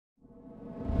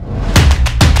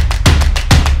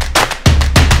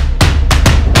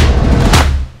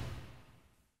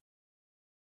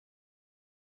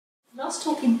podcast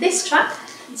talking this track.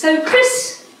 So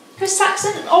Chris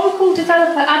Saxon, an Oracle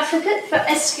developer advocate for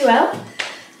SQL,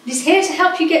 is here to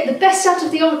help you get the best out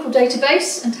of the Oracle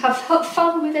database and have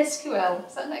fun with SQL.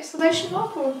 Is that an exclamation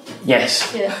mark? Or?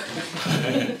 Yes. Yeah.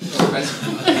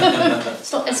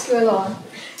 It's not SQLI.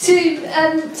 To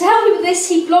help you with this,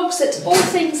 he blogs at All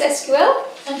Things SQL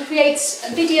and creates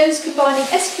videos combining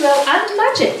SQL and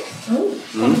magic.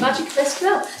 The magic of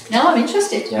SQL. Now I'm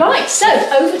interested. Yeah. Right, so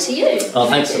over to you. Oh,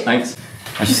 thanks.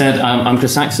 As you said, I'm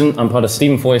Chris Saxon. I'm part of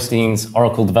Stephen Feuerstein's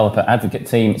Oracle Developer Advocate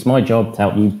team. It's my job to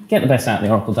help you get the best out of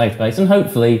the Oracle database and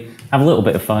hopefully have a little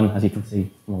bit of fun, as you can see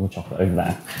from all the chocolate over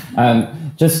there.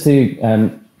 Just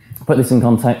to put this in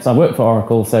context, I work for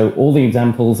Oracle, so all the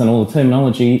examples and all the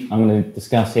terminology I'm going to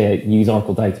discuss here use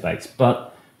Oracle database,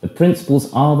 but the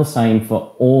principles are the same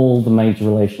for all the major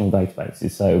relational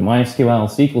databases. So MySQL,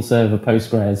 SQL Server,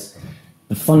 Postgres,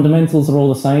 the fundamentals are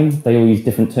all the same. They all use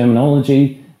different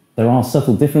terminology. There are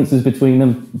subtle differences between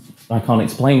them. I can't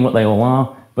explain what they all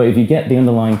are, but if you get the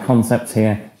underlying concepts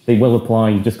here, they will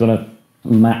apply. You've just got to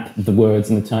map the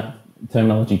words and the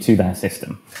terminology to their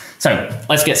system. So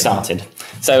let's get started.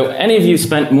 So any of you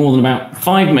spent more than about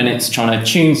 5 minutes trying to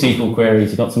tune SQL queries,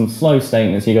 you've got some slow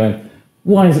statements, you're going,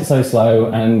 why is it so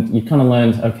slow? And you kind of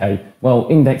learned, okay, well,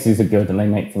 indexes are good and they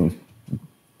make things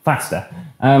faster.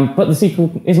 But the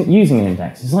SQL isn't using an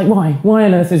index. It's like, why? Why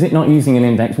on earth is it not using an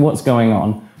index? What's going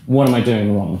on? What am I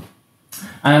doing wrong?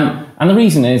 And the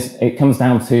reason is it comes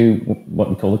down to what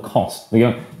we call the cost.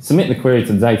 We submit the query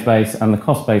to the database and the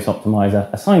cost-based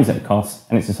optimizer assigns it a cost,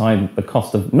 and it's decided the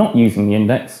cost of not using the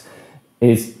index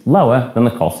is lower than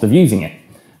the cost of using it.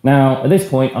 Now, at this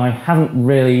point, I haven't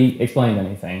really explained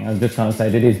anything. I'm just trying to say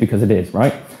it is because it is,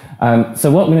 right?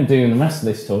 So what I'm going to do in the rest of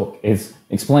this talk is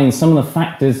explain some of the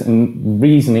factors and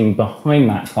reasoning behind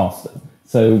that cost.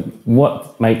 So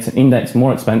what makes an index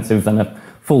more expensive than a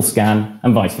full scan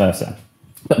and vice versa.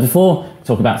 But before,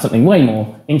 talk about something way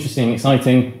more interesting,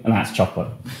 exciting, and that's chocolate.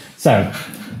 So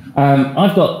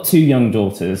I've got 2 young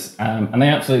daughters, and they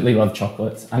absolutely love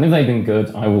chocolate. And if they've been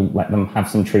good, I will let them have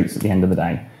some treats at the end of the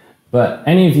day. But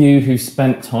any of you who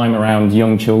spent time around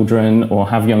young children or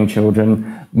have young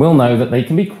children will know that they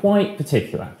can be quite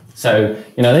particular. So,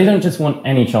 they don't just want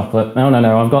any chocolate. No,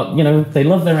 I've got, they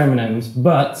love their M&Ms,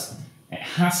 but it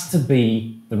has to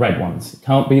be the red ones. It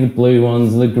can't be the blue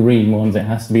ones, the green ones. It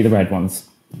has to be the red ones.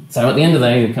 So at the end of the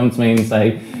day, they come to me and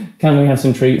say, can we have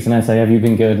some treats? And I say, have you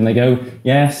been good? And they go,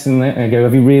 yes. And I go,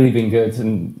 have you really been good?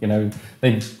 And,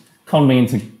 they con me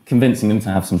into convincing them to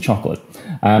have some chocolate.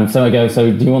 So I go, so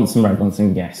do you want some red ones?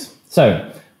 And yes. So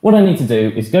what I need to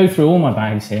do is go through all my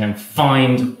bags here and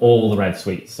find all the red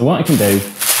sweets. So what I can do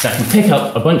is I can pick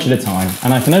up a bunch at a time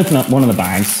and I can open up one of the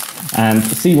bags and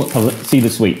see the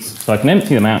sweets. So I can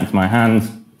empty them out into my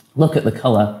hand, look at the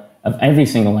colour of every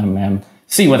single M&M,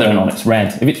 see whether or not it's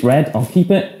red. If it's red, I'll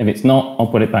keep it. If it's not, I'll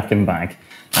put it back in the bag.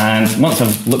 And once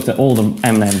I've looked at all the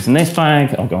M&Ms in this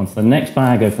bag, I'll go on to the next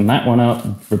bag, open that one up,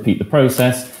 repeat the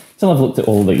process till I've looked at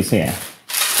all these here.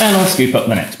 Then I'll scoop up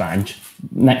the next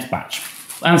batch,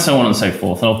 and so on and so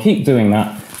forth. And I'll keep doing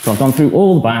that till I've gone through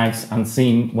all the bags and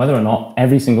seen whether or not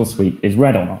every single sweet is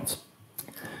red or not.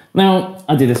 Now,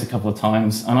 I did this a couple of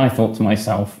times, and I thought to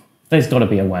myself, there's got to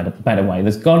be a better way.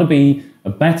 There's got to be a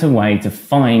better way to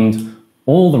find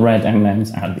all the red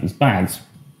M&Ms out of these bags.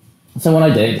 So what I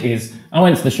did is I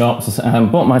went to the shops,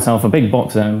 bought myself a big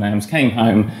box of M&Ms, came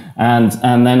home, and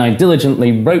then I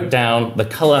diligently wrote down the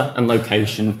colour and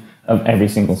location of every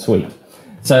single sweet.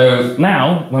 So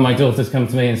now, when my daughters come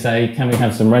to me and say, can we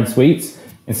have some red sweets,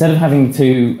 instead of having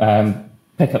to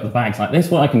pick up the bags like this,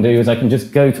 what I can do is I can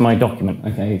just go to my document,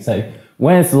 okay, so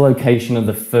where's the location of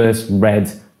the first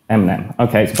red M&M?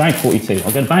 Okay, it's bag 42.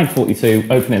 I'll go to bag 42,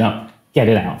 open it up, get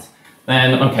it out.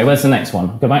 Then, okay, where's the next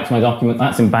one? Go back to my document,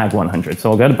 that's in bag 100.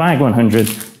 So I'll go to bag 100,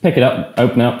 pick it up,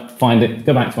 open it up, find it,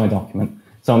 go back to my document.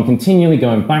 So I'm continually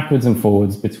going backwards and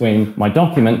forwards between my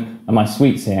document and my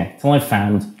sweets here till I've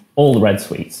found all the red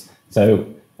sweets. So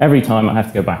every time I have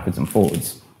to go backwards and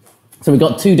forwards. So we've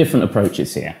got 2 different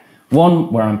approaches here.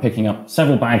 One where I'm picking up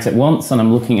several bags at once and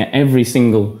I'm looking at every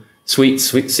single sweet,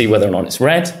 see whether or not it's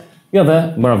red. The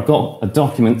other where I've got a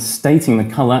document stating the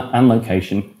colour and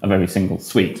location of every single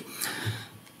sweet.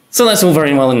 So that's all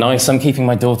very well and nice. I'm keeping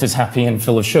my daughters happy and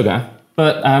full of sugar.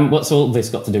 But what's all this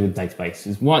got to do with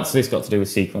databases? What's this got to do with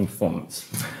SQL and performance?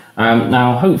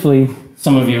 Now, hopefully,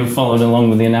 some of you have followed along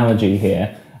with the analogy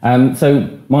here.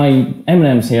 So my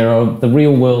M&Ms here are the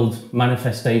real-world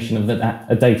manifestation of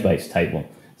a database table.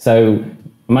 So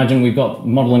imagine we've got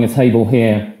modelling a table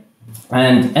here,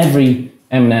 and every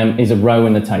M&M is a row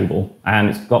in the table, and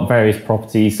it's got various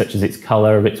properties such as its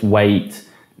colour, its weight,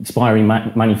 expiry,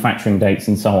 manufacturing dates,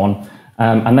 and so on.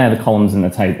 And they're the columns in the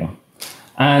table.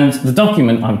 And the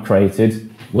document I've created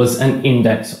was an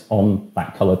index on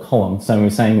that color column. So we're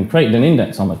saying we created an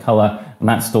index on the color, and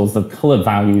that stores the color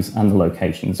values and the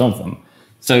locations of them.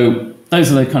 So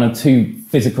those are the kind of two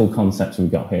physical concepts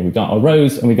we've got here. We've got our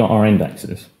rows and we've got our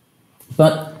indexes.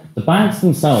 But the bags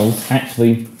themselves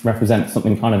actually represent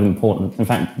something kind of important, in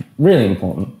fact, really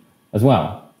important as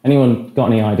well. Anyone got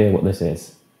any idea what this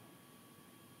is?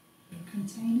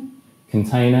 Container?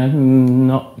 Container,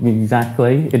 not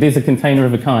exactly. It is a container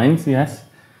of a kind, yes.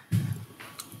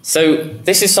 So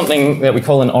this is something that we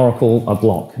call in Oracle a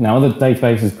block. Now, other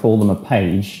databases call them a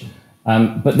page,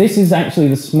 but this is actually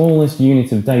the smallest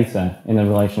unit of data in a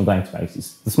relational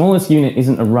database. The smallest unit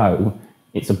isn't a row,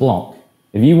 it's a block.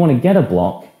 If you want to get a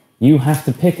block, you have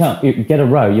to get a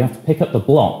row, you have to pick up the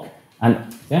block. And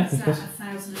yeah, is that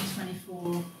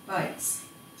 1024 bytes,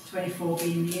 24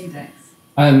 being the index?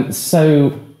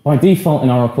 So by default in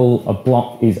Oracle, a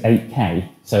block is 8K,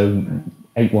 so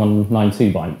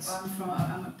 8192 bytes.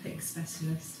 I'm a pick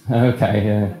specialist. Okay,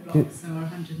 yeah. The blocks are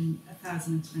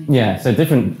 1024. Yeah, so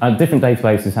different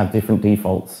databases have different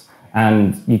defaults,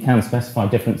 and you can specify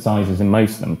different sizes in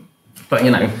most of them. But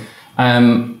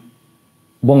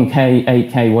 1K,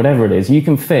 8K, whatever it is, you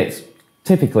can fit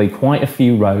typically quite a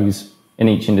few rows in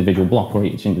each individual block or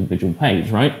each individual page,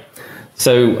 right?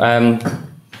 So,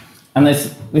 and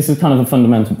this is kind of a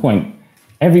fundamental point.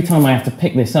 Every time I have to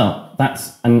pick this up,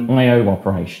 that's an I/O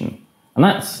operation. And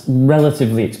that's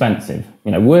relatively expensive.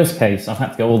 Worst case, I've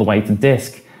had to go all the way to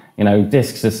disk.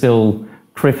 Disks are still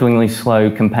cripplingly slow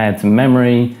compared to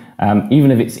memory. Even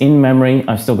if it's in memory,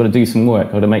 I've still got to do some work.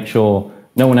 I've got to make sure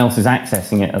no one else is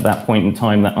accessing it at that point in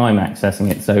time that I'm accessing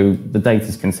it, so the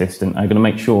data's consistent. I've got to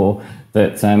make sure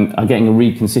that I'm getting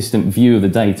a consistent view of the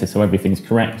data so everything's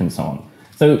correct and so on.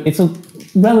 So it's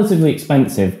relatively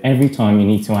expensive every time you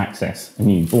need to access a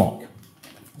new block.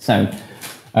 So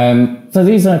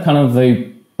these are kind of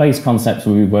the base concepts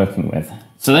we were working with.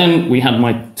 So then we had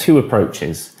my two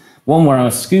approaches. One where I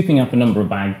was scooping up a number of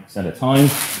bags at a time,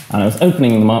 and I was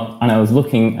opening them up, and I was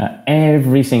looking at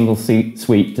every single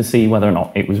suite to see whether or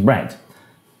not it was read.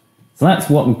 So that's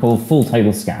what we call full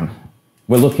table scan.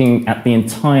 We're looking at the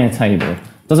entire table.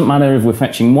 Doesn't matter if we're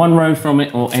fetching one row from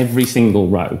it or every single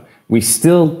row. We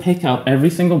still pick up every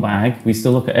single bag, we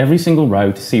still look at every single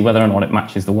row to see whether or not it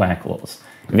matches the where clause.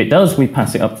 If it does, we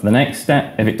pass it up to the next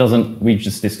step. If it doesn't, we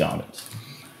just discard it.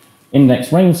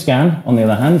 Index range scan, on the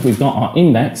other hand, we've got our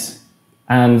index,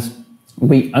 and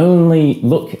we only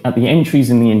look at the entries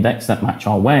in the index that match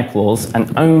our where clause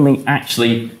and only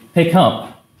actually pick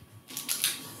up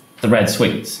the red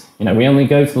suites. We only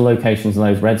go to the locations of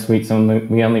those red suites and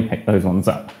we only pick those ones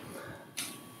up.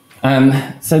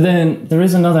 So then there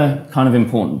is another kind of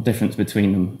important difference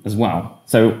between them as well.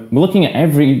 So we look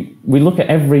at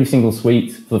every single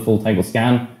suite for the full table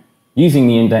scan. Using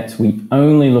the index, we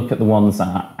only look at the ones that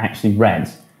are actually read.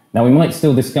 Now, we might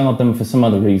still discard them for some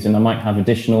other reason. I might have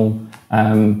additional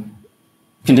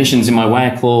conditions in my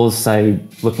where clause, say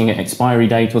looking at expiry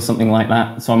date or something like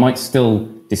that. So I might still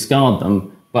discard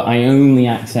them, but I only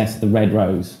access the red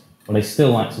rows, but I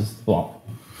still access the block.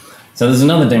 So there's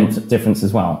another difference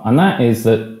as well, and that is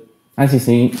that, as you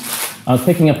see, I was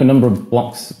picking up a number of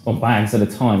blocks or bags at a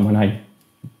time when I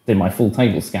did my full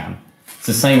table scan. It's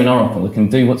the same in Oracle. It can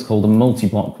do what's called a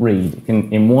multi-block read. It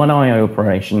can, in one I/O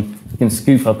operation, it can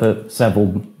scoop up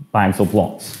several bags or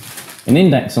blocks. An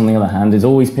index, on the other hand, is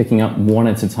always picking up one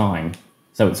at a time.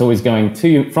 So it's always going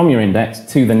from your index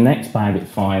to the next bag it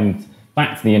finds,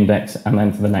 back to the index, and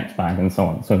then to the next bag, and so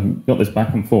on. So we've got this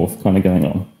back and forth kind of going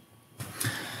on.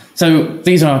 So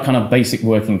these are our kind of basic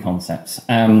working concepts.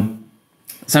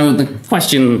 So the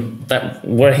question that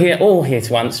we're all here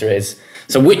to answer is,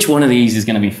 so which one of these is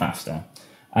going to be faster?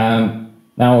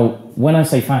 Now, when I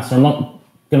say faster, I'm not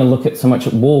going to look at so much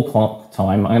at wall clock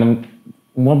time.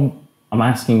 What I'm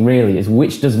asking really is,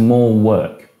 which does more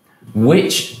work?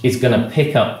 Which is going to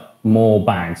pick up more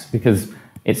bags? Because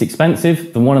it's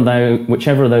expensive.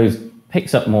 Whichever of those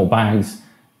picks up more bags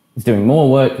is doing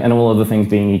more work, and all other things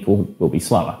being equal will be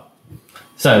slower.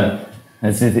 So,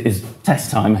 this is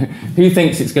test time. Who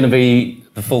thinks it's going to be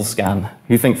the full scan?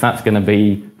 Who thinks that's going to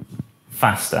be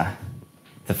faster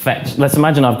to fetch? Let's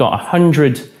imagine I've got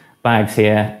 100 bags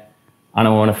here, and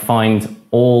I want to find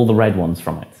all the red ones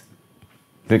from it.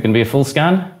 Is it going to be a full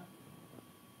scan?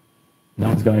 No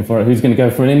one's going for it. Who's going to go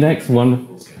for an index?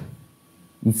 One.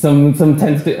 Some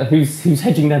tends to, who's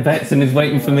hedging their bets and is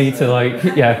waiting for me to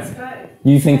yeah.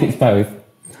 You think it's both.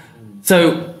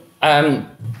 So,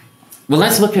 well,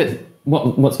 let's look at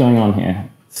what's going on here.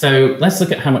 So let's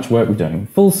look at how much work we're doing.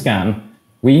 Full scan,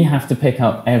 we have to pick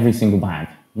up every single bag,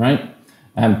 right?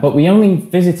 But we only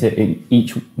visit it in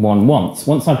each one once.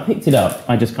 Once I've picked it up,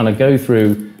 I just kind of go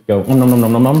through, go nom, nom,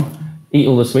 nom, nom, nom, eat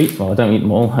all the sweets. Well, I don't eat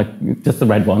them all, just the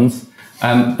red ones.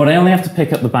 But I only have to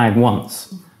pick up the bag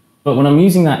once. But when I'm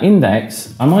using that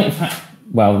index, I might have,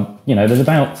 well, you know, there's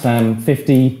about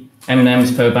 50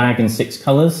 M&Ms per bag in 6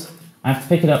 colors. I have to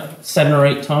pick it up 7 or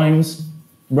 8 times,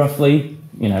 roughly.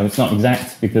 You know, it's not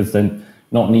exact because they're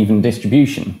not an even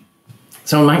distribution.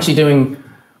 So I'm actually doing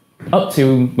up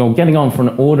to, well, getting on for an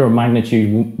order of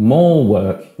magnitude more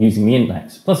work using the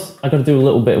index. Plus, I've got to do a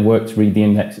little bit of work to read the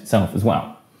index itself as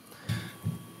well.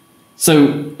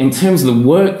 So in terms of the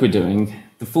work we're doing,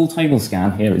 the full table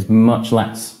scan here is much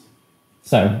less.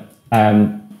 So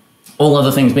all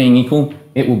other things being equal,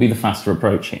 it will be the faster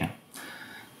approach here.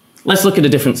 Let's look at a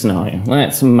different scenario.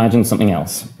 Let's imagine something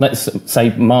else. Let's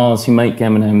say Mars, who make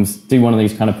M&Ms, do one of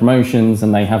these kind of promotions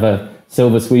and they have a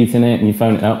silver sweet in it and you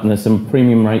phone it up and there's some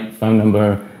premium rate phone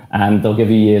number and they'll give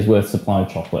you a year's worth supply of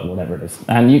chocolate or whatever it is.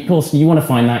 And of course, you want to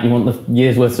find that, you want the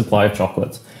year's worth supply of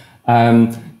chocolate.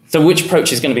 So which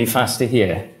approach is going to be faster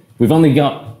here? We've only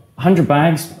got 100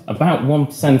 bags, about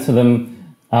 1% of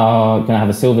them are going to have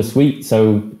a silver sweet,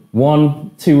 so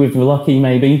 1, 2 if we're lucky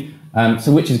maybe.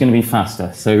 So which is going to be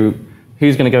faster? So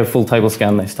who's going to go full table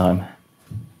scan this time?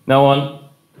 No one?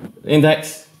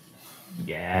 Index?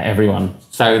 Yeah, everyone.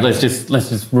 So let's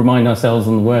just remind ourselves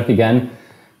on the work again.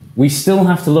 We still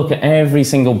have to look at every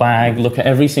single bag, look at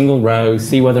every single row,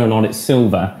 see whether or not it's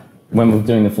silver when we're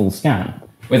doing the full scan.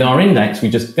 With our index, we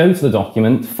just go to the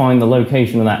document, find the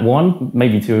location of that 1,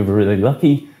 maybe 2 if we're really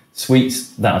lucky, sweets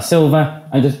that are silver,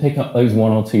 and just pick up those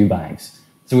 1 or 2 bags.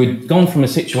 So we've gone from a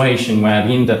situation where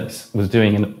the index was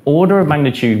doing an order of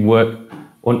magnitude work,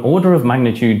 or an order of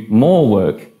magnitude more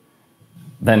work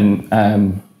than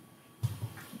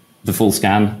the full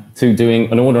scan, to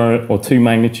doing an order or 2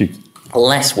 magnitudes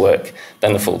less work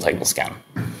than the full table scan.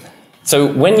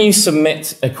 So when you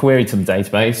submit a query to the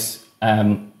database,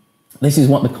 this is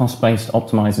what the cost-based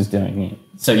optimizer is doing here.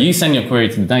 So you send your query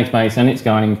to the database and it's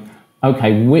going,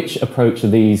 okay, which approach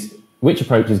is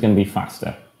going to be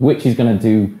faster? Which is going to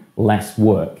do less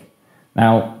work?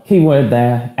 Now, keyword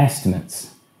there,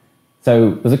 estimates.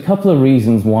 So there's a couple of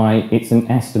reasons why it's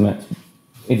an estimate.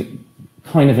 It's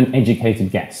kind of an educated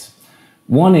guess.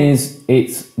 One is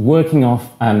it's working off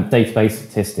database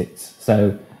statistics.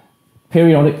 So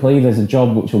periodically, there's a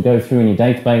job which will go through in your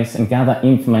database and gather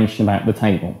information about the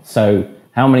table. So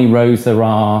how many rows there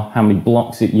are, how many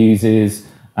blocks it uses,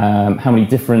 how many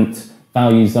different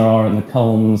values there are in the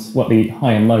columns, what the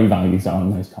high and low values are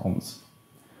in those columns.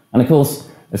 And of course,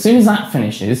 as soon as that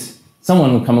finishes,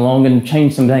 someone will come along and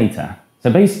change some data.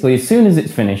 So basically, as soon as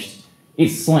it's finished,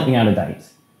 it's slightly out of date.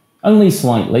 Only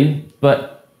slightly,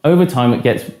 but over time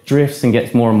it drifts and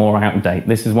gets more and more out of date.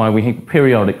 This is why we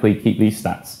periodically keep these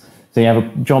stats. So you have a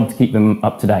job to keep them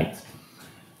up to date.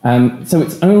 So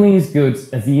it's only as good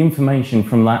as the information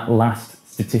from that last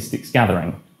statistics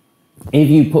gathering. If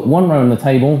you put 1 row on the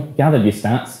table, gathered your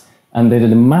stats, and they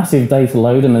did a massive data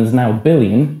load and there's now 1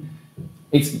 billion,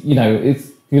 it's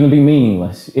going to be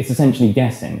meaningless. It's essentially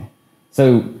guessing.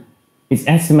 So it's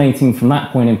estimating from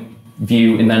that point of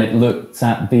view, and then it looks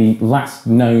at the last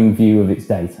known view of its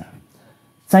data.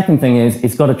 Second thing is,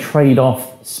 it's got to trade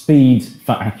off speed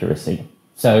for accuracy.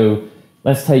 So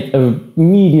let's take a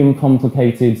medium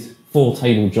complicated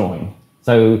 4-table join.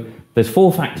 So there's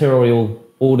 4 factorial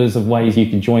orders of ways you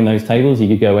could join those tables. You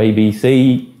could go A, B,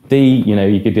 C, D,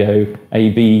 you could go A,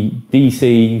 B, D,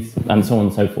 C, and so on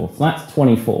and so forth. So that's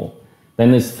 24.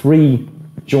 Then there's 3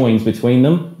 joins between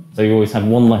them. So you always have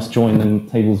 1 less join than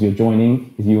tables you're joining,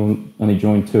 because you only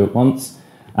join 2 at once.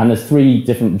 And there's 3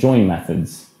 different join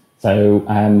methods. So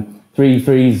 3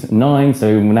 3s 9, so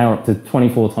we're now up to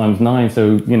 24 times 9,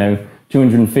 so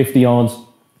 250 odds.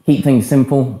 Keep things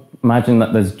simple. Imagine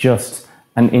that there's just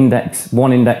one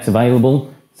index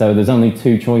available, so there's only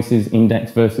 2 choices,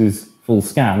 index versus full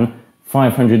scan.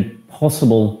 500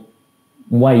 possible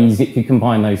ways it could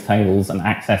combine those tables and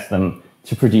access them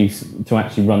to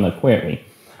actually run the query.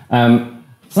 So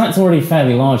that's already a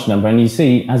fairly large number, and you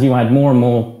see as you add more and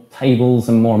more tables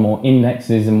and more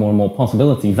indexes and more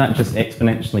possibilities, that just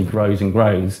exponentially grows and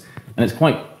grows. And it's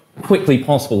quite quickly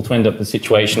possible to end up in a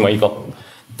situation where you've got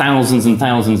thousands and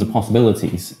thousands of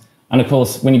possibilities. And of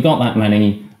course, when you've got that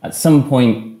many, at some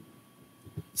point,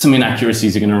 some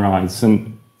inaccuracies are going to arise.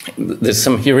 And there's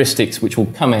some heuristics which will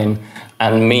come in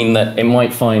and mean that it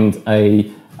might find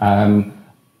an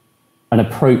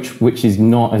approach which is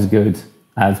not as good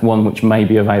as one which may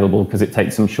be available because it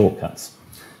takes some shortcuts.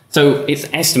 So it's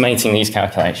estimating these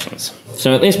calculations.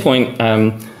 So at this point,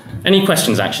 any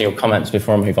questions actually or comments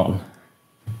before I move on?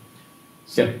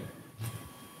 Yep.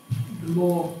 The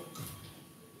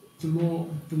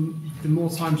more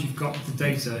times you've got the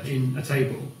data in a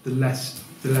table, the less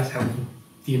helpful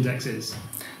the index is.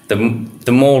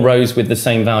 The more rows with the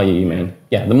same value, you mean?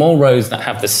 Yeah, the more rows that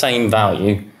have the same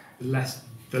value, the less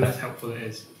helpful it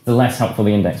is. The less helpful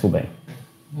the index will be.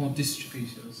 More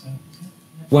distributed.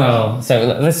 Well,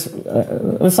 so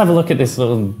let's have a look at this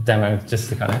little demo just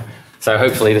to kind of. So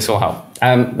hopefully this will help.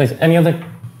 Any other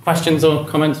questions or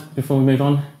comments before we move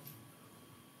on?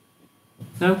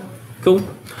 No? Cool.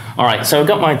 All right, so I've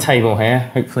got my table here.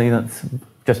 Hopefully that's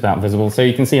just about visible. So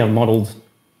you can see I've modeled.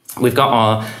 We've got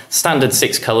our standard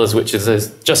 6 colors, which is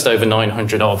there's just over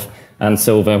 900 of, and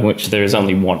silver, which there is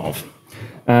only 1 of.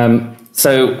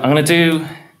 So I'm going to do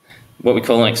what we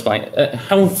call an explain.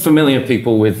 How familiar are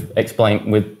people with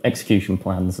execution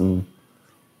plans and?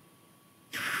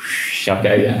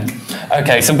 Okay, yeah.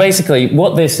 Okay, so basically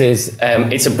what this is,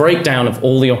 it's a breakdown of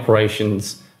all the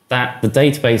operations that the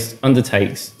database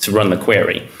undertakes to run the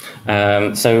query.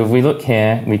 So if we look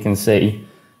here, we can see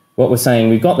what we're saying.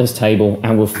 We've got this table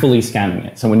and we're fully scanning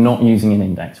it. So we're not using an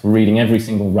index. We're reading every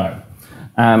single row.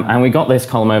 And we've got this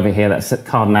column over here that's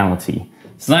cardinality.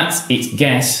 So that's its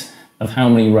guess of how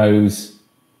many rows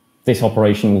this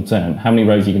operation will turn, how many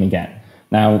rows you're going to get.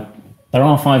 Now, there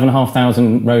are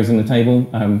 5,500 rows in the table.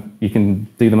 You can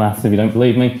do the maths if you don't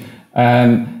believe me.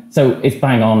 So it's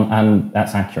bang on, and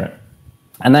that's accurate.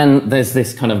 And then there's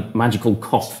this kind of magical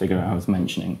cost figure I was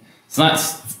mentioning. So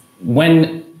that's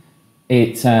when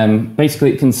it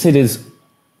basically it considers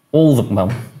all the,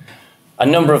 well, a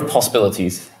number of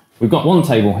possibilities. We've got one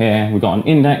table here, we've got an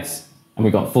index, and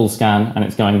we've got full scan, and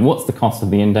it's going, what's the cost of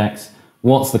the index?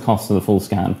 What's the cost of the full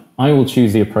scan? I will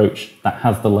choose the approach that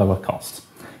has the lower cost.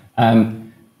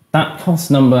 That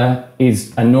cost number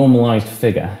is a normalized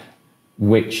figure,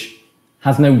 which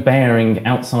has no bearing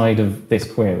outside of this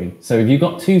query. So if you've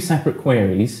got 2 separate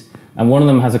queries, and one of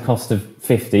them has a cost of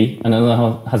 50, and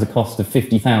another has a cost of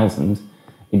 50,000,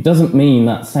 it doesn't mean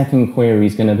that second query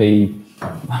is going to be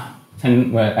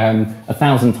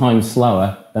 1,000 times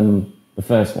slower than the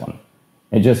first one.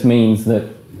 It just means that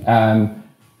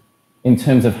in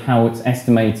terms of how it's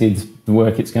estimated the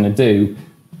work it's going to do,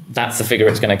 that's the figure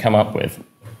it's going to come up with.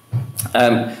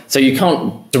 So you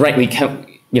can't directly,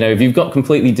 if you've got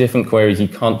completely different queries, you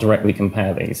can't directly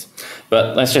compare these.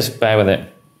 But let's just bear with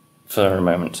it for a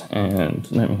moment.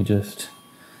 And let me just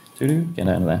get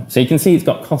out of there. So you can see it's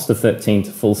got cost of 13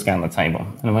 to full scan the table.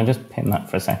 And if I just pin that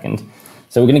for a second.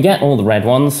 So we're going to get all the red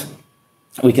ones.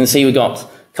 We can see we've got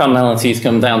cardinalities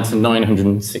come down to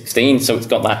 916. So it's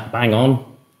got that bang on,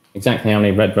 exactly how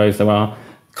many red rows there are.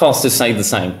 Cost has stayed the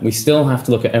same. We still have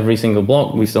to look at every single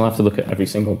block. We still have to look at every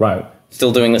single row.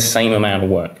 Still doing the same amount of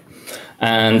work.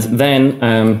 And then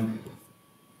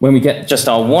when we get just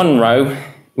our one row,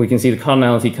 we can see the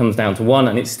cardinality comes down to 1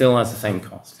 and it still has the same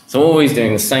cost. So always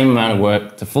doing the same amount of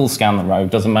work to full scan the row.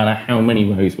 Doesn't matter how many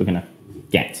rows we're going to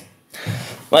get.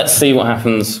 Let's see what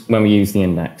happens when we use the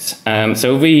index.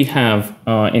 So we have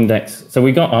our index. So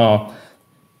we got our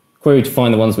query to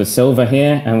find the ones with silver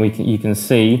here, and you can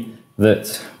see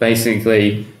that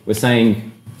basically we're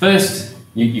saying first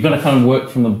you've got to kind of work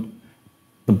from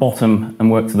the bottom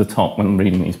and work to the top when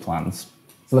reading these plans.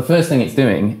 So the first thing it's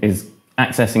doing is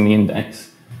accessing the index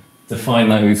to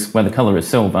find those where the color is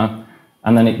silver,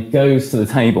 and then it goes to the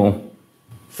table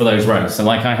for those rows. So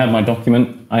like I had my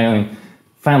document, I only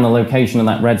found the location of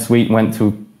that red suite, went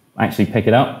to actually pick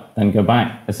it up, then go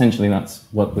back. Essentially that's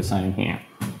what we're saying here.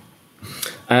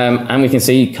 And we can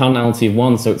see cardinality of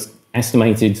 1, so it's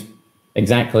estimated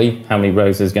exactly how many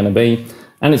rows there's going to be,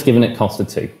 and it's given it cost of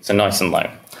 2, so nice and low.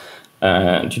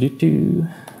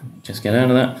 Just get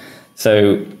out of that.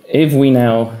 So if we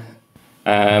now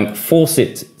force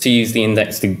it to use the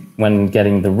index when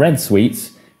getting the red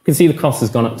suites, you can see the cost has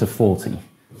gone up to 40.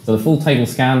 So the full table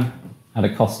scan had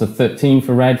a cost of 13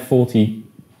 for red, 40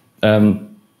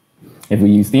 if we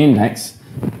use the index.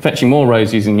 Fetching more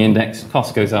rows using the index,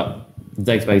 cost goes up, the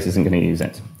database isn't going to use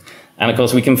it. And of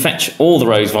course we can fetch all the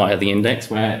rows via the index,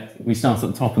 where we start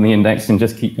at the top of the index and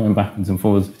just keep going backwards and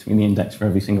forwards between the index for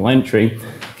every single entry.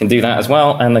 Can do that as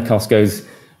well, and the cost goes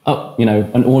up,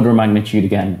 an order of magnitude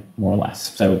again, more or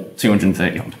less, so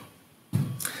 230 odd.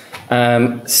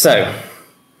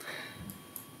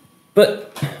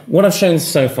 But what I've shown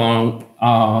so far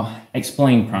are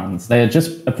explain plans. They are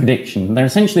just a prediction. They're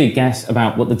essentially a guess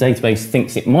about what the database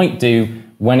thinks it might do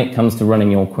when it comes to running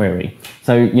your query.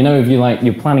 So, if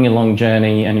you're planning a long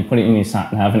journey and you put it in your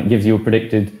sat nav and it gives you a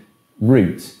predicted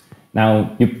route.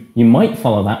 Now, you might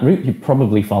follow that route, you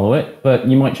probably follow it, but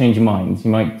you might change your mind.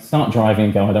 You might start driving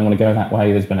and go, I don't want to go that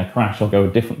way, there's been a crash, I'll go a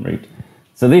different route.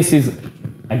 So this is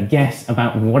a guess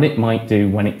about what it might do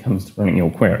when it comes to running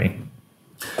your query.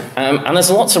 And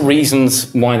there's lots of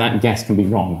reasons why that guess can be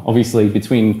wrong. Obviously,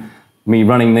 between me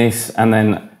running this and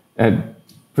then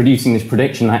producing this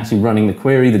prediction and actually running the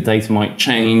query, the data might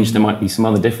change, there might be some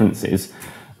other differences.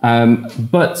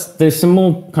 But there's some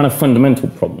more kind of fundamental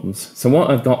problems. So what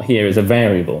I've got here is a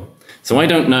variable. So we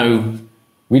don't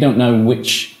know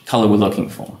which color we're looking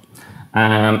for.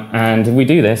 And if we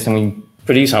do this and we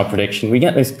produce our prediction, we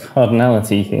get this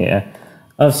cardinality here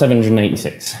of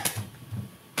 786.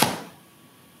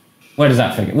 Where does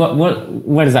that figure?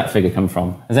 Where does that figure come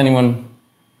from? Has anyone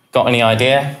got any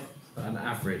idea? An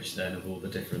average then of all the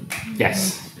different.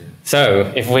 Yes. Yeah.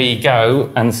 So if we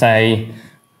go and say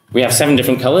we have 7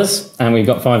 different colors and we've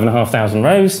got 5,500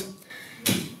 rows,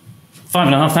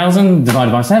 5,500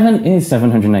 divided by 7 is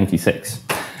 786.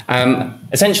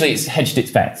 Essentially, it's hedged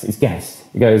its bets. It's guessed.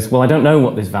 It goes, well, I don't know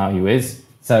what this value is,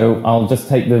 so I'll just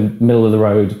take the middle of the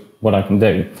road, what I can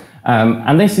do.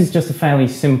 And this is just a fairly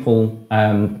simple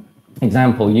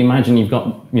example. You imagine you've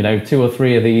got 2 or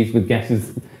 3 of these with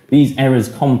guesses. These errors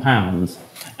compound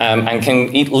and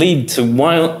can lead to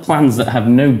wild plans that have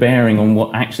no bearing on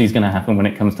what actually is going to happen when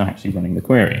it comes to actually running the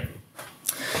query.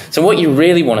 So what you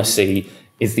really want to see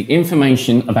is the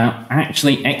information about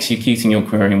actually executing your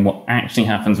query and what actually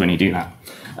happens when you do that.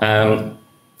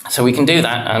 So we can do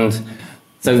that, and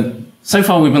so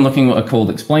far we've been looking at what are called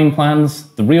explain plans.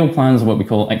 The real plans are what we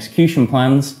call execution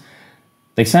plans.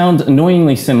 They sound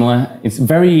annoyingly similar. It's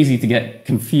very easy to get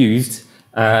confused,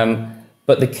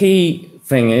 but the key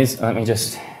thing is, let me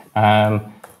just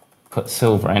put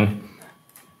silver in.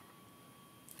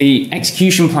 The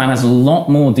execution plan has a lot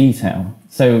more detail.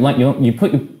 So like you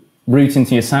put your route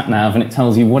into your sat nav and it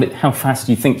tells you how fast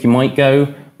you think you might go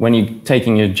when you're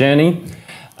taking your journey.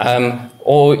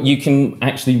 Or you can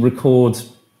actually record,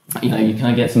 you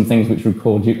can get some things which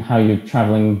record how you're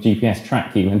traveling, GPS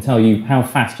track you and tell you how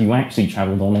fast you actually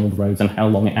traveled on all the roads and how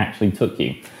long it actually took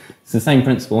you. It's the same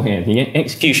principle here. The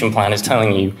execution plan is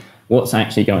telling you what's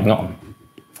actually going on.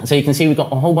 So you can see we've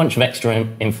got a whole bunch of extra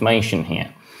information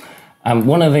here.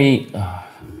 One of the,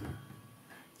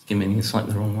 it's giving me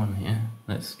slightly the wrong one here.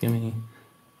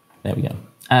 There we go.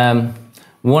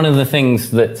 One of the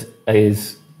things that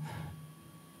is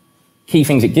key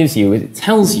things it gives you is it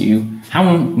tells you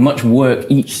how much work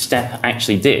each step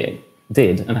actually did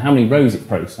and how many rows it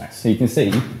processed. So you can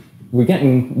see we're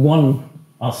getting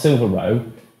our silver row,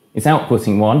 it's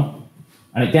outputting 1,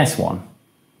 and it guessed 1.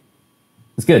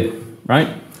 It's good, right?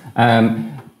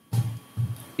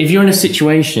 If you're in a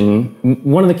situation,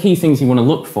 one of the key things you want to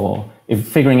look for is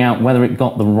figuring out whether it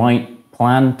got the right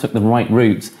plan, took the right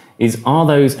route, is are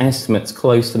those estimates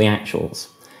close to the actuals?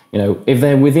 If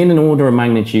they're within an order of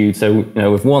magnitude, so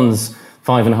if one's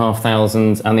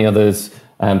 5,500 and the other's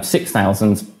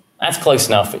 6,000, that's close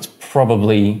enough. It's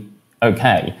probably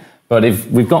okay. But if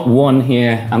we've got one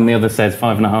here and the other says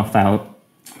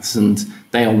 5,500,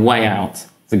 they are way out.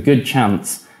 It's a good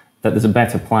chance that there's a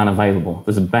better plan available.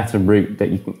 There's a better route that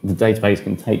the database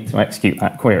can take to execute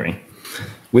that query.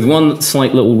 With one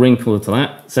slight little wrinkle to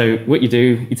that, so what you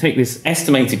do, you take this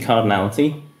estimated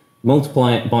cardinality,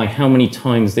 multiply it by how many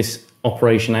times this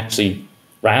operation actually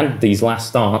ran, these last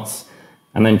starts,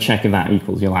 and then check if that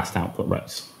equals your last output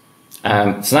rows.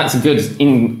 So that's a good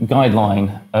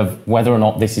guideline of whether or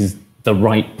not this is the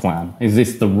right plan. Is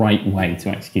this the right way to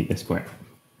execute this query?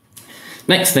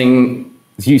 Next thing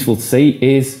that's useful to see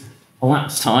is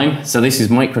elapsed time. So this is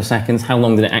microseconds. How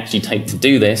long did it actually take to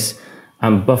do this?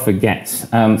 And buffer gets.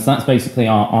 So that's basically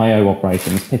our I/O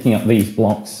operations, picking up these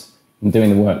blocks and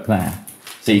doing the work there.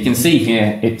 So you can see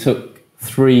here, it took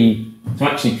 3 to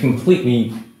actually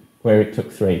completely where it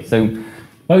took 3. So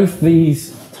both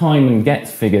these time and get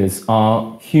figures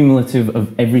are cumulative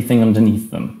of everything underneath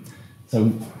them.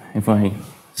 So if I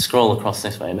scroll across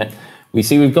this way a bit, we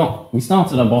see we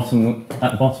started at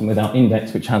bottom with our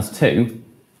index, which has 2.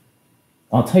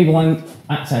 Our table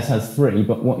access has 3,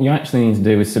 but what you actually need to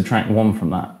do is subtract 1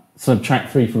 from that. Subtract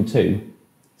 3 from 2.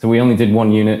 So we only did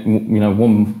 1 unit,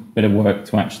 one bit of work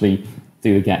to actually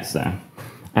do the gets there.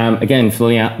 Again, for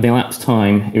the elapsed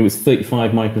time, it was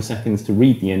 35 microseconds to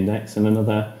read the index and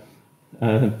another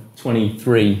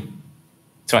 23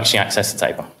 to actually access the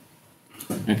table.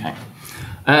 Okay.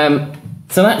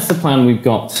 So that's the plan we've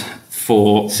got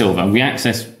for silver. We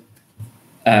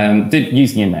did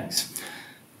use the index.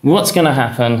 What's going to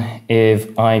happen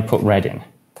if I put red in?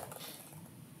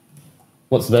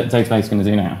 What's the database going to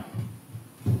do now?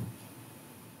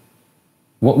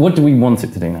 What do we want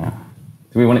it to do now?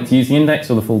 Do we want it to use the index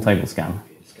or the full table scan?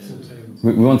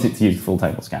 We want it to use the full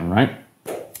table scan, right?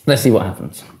 Let's see what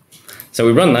happens. So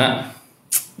we run that.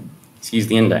 Let's use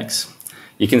the index.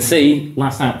 You can see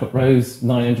last output rows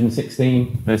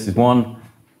 916 versus 1,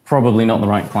 probably not the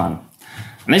right plan.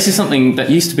 And this is something that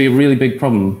used to be a really big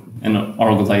problem in an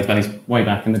Oracle database way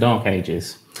back in the dark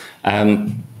ages.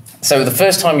 So the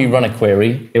first time you run a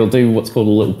query, it'll do what's called a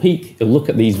little peek. It'll look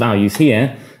at these values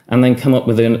here and then come up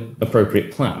with an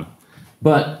appropriate plan.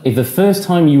 But if the first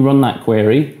time you run that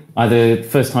query, either the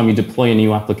first time you deploy a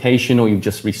new application or you've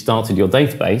just restarted your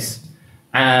database,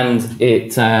 and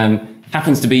it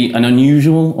happens to be an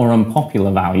unusual or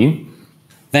unpopular value,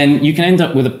 then you can end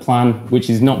up with a plan which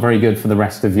is not very good for the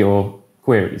rest of your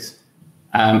queries.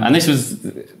 And there's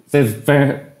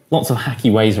lots of hacky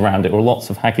ways around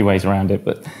it,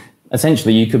 but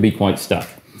essentially you could be quite stuck.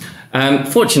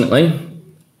 Fortunately,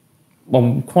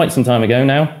 well, quite some time ago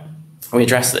now, we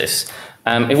addressed this.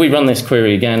 If we run this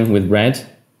query again with red,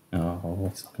 oh,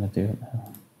 it's not going to do it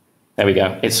now. There we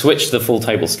go. It switched to the full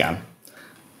table scan.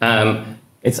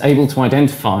 It's able to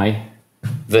identify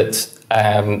that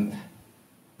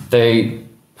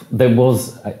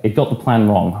it got the plan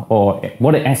wrong, or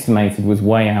what it estimated was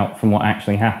way out from what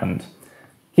actually happened.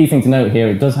 Key thing to note here,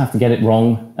 it does have to get it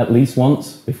wrong at least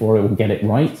once before it will get it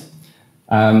right.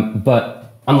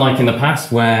 But unlike in the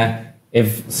past, where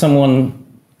if some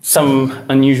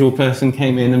unusual person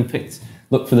came in and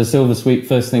looked for the silver sweep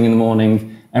first thing in the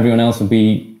morning, everyone else would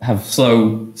have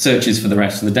slow searches for the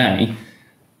rest of the day.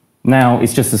 Now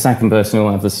it's just the second person who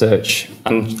will have the search,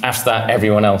 and after that,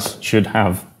 everyone else should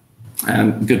have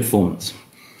good performance.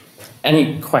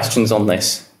 Any questions on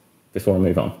this before I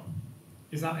move on?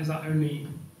 Is that only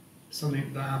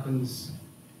something that happens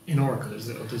in Oracle, is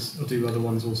it, or do other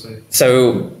ones also?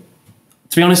 So,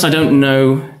 to be honest, I don't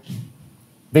know.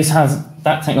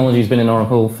 That technology has been in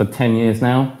Oracle for 10 years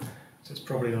now. So it's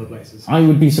probably in other places. I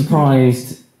would be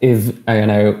surprised if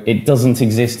it doesn't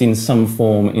exist in some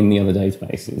form in the other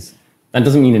databases. That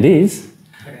doesn't mean it is.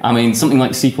 Okay. I mean, something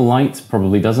like SQLite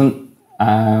probably doesn't,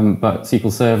 but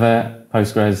SQL Server,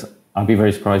 Postgres, I'd be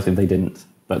very surprised if they didn't.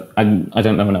 But I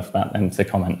don't know enough about them to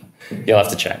comment. You'll have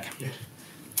to check. Yeah.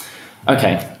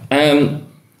 Okay,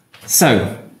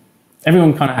 so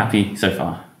everyone kind of happy so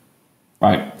far,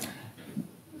 right?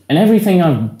 And everything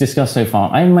I've discussed so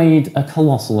far, I made a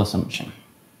colossal assumption.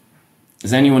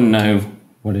 Does anyone know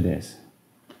what it is?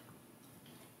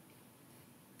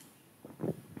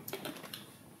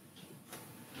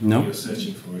 No? What you're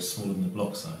searching for is smaller than a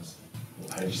block size, or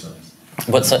page size.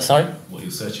 What's that, sorry? What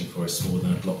you're searching for is smaller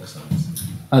than a block size.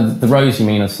 The rows, you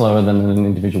mean, are slower than an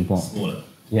individual block? Smaller.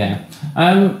 Yeah.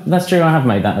 That's true, I have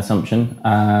made that assumption.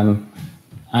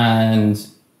 And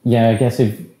yeah, I guess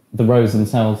if the rows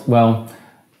themselves, well,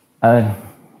 yeah,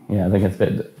 that gets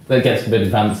a bit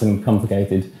advanced and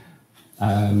complicated.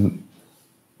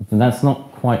 But that's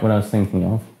not quite what I was thinking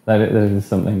of. That is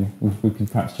something we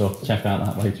could perhaps check out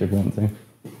that later if you want to.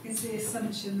 Is the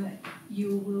assumption that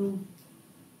you will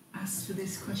ask for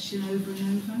this question over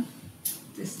and over?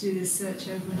 Just do this search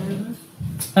over and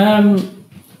over?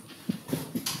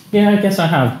 Yeah, I guess I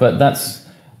have, but that's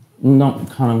not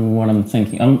kind of what I'm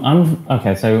thinking.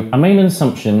 Okay, so I made an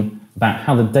assumption about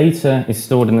how the data is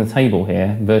stored in the table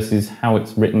here versus how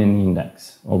it's written in the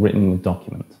index or written in the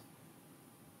document.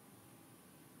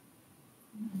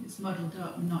 It's muddled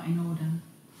up and not in order.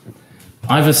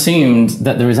 I've assumed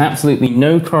that there is absolutely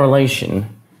no correlation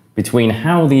between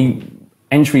how the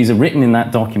entries are written in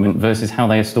that document versus how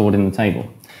they are stored in the table.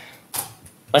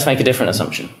 Let's make a different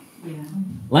assumption. Yeah.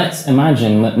 Let's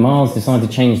imagine that Mars decided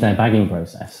to change their bagging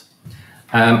process,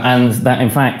 and that in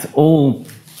fact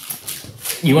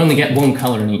you only get one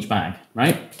colour in each bag,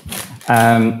 right?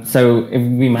 So if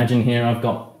we imagine here I've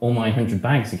got all my 100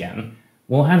 bags again,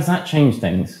 well, how does that change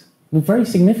things? Well, very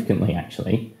significantly,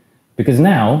 actually, because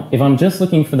now if I'm just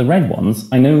looking for the red ones,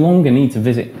 I no longer need to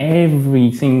visit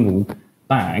every single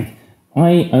bag.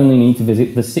 I only need to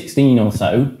visit the 16 or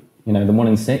so, the 1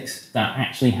 in 6 that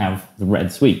actually have the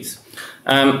red sweets.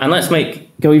 And let's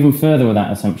go even further with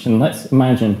that assumption. Let's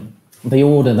imagine the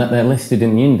order that they're listed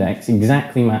in the index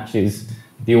exactly matches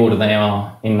the order they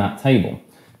are in that table.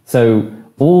 So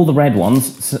all the red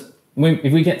ones,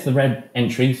 if we get to the red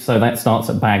entry, so that starts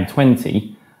at bag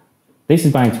 20, this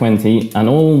is bag 20, and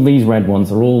all these red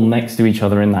ones are all next to each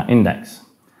other in that index.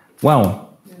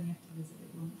 Well, You only have to visit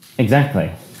it once.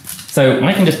 exactly. So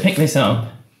I can just pick this up,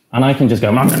 and I can just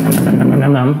go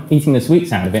eating the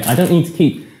sweets out of it.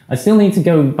 I still need to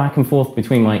go back and forth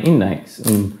between my index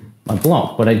and my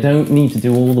block, but I don't need to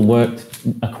do all the work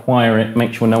to acquire it,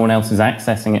 make sure no one else is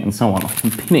accessing it, and so on. I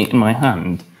can pin it in my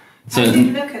hand. So if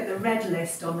you look at the red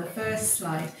list on the first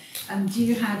slide, and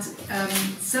you had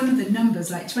some of the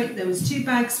numbers, like there was 2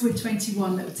 bags with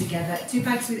 21 that were together, 2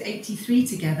 bags with 83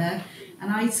 together, and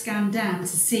I scanned down to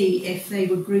see if they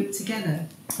were grouped together.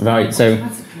 Right, so...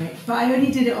 But I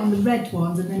only did it on the red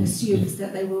ones and then assumed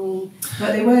that they were all...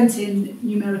 But they weren't in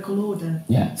numerical order.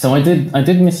 Yeah, so I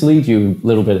did mislead you a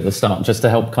little bit at the start, just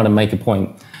to help kind of make a point.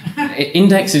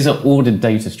 Indexes are ordered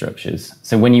data structures.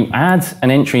 So when you add an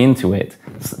entry into it,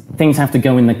 things have to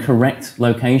go in the correct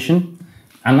location.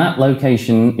 And that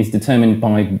location is determined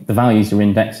by the values you're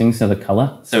indexing, so the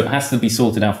color. So it has to be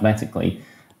sorted alphabetically.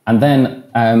 And then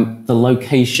the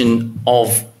location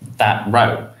of that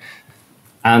row.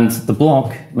 And the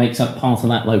block makes up part of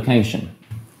that location.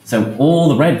 So all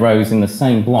the red rows in the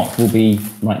same block will be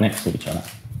right next to each other.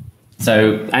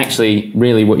 So actually,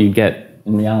 really what you get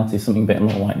in reality is something a bit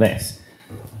more like this.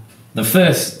 The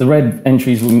red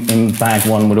entries in bag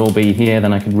 1 would all be here,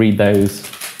 then I could read those,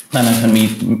 then I can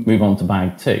move on to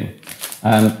bag 2.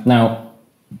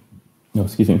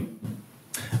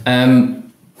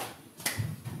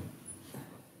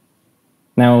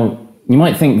 Now, you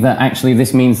might think that actually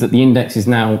this means that the index is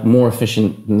now more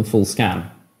efficient than the full scan.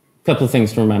 A couple of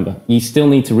things to remember. You still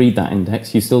need to read that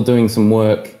index. You're still doing some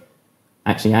work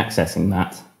actually accessing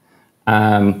that.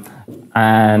 And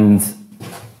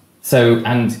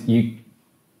you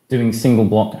doing single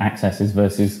block accesses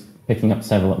versus picking up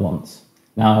several at once.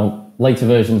 Now, later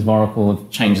versions of Oracle have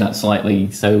changed that slightly,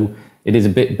 so it is a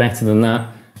bit better than that.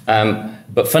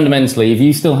 But fundamentally, if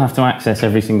you still have to access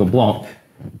every single block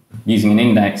using an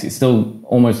index, it's still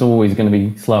almost always going to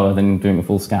be slower than doing a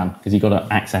full scan, because you've got to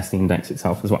access the index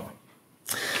itself as well.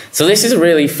 So this is a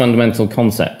really fundamental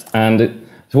concept, and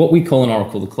it's what we call in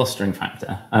Oracle the clustering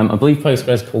factor. I believe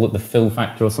Postgres call it the fill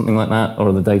factor or something like that,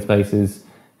 or the databases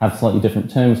have slightly different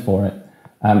terms for it.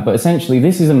 But essentially,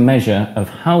 this is a measure of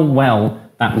how well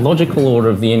that logical order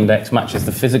of the index matches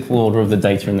the physical order of the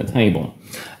data in the table.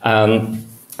 And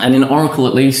in Oracle,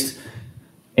 at least,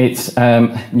 it's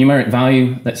numeric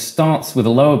value that starts with a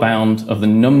lower bound of the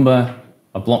number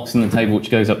of blocks in the table, which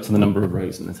goes up to the number of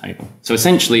rows in the table. So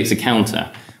essentially, it's a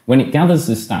counter. When it gathers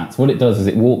the stats, what it does is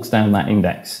it walks down that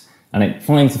index, and it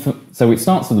finds, so it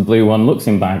starts with the blue one, looks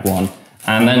in bag 1,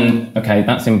 and then, okay,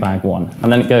 that's in bag 1.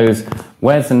 And then it goes,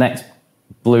 where's the next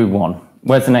blue one?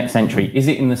 Where's the next entry? Is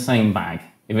it in the same bag?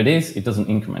 If it is, it doesn't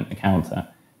increment the counter.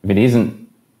 If it isn't,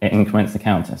 it increments the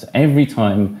counter. So every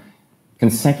time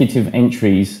consecutive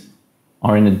entries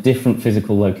are in a different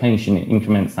physical location, it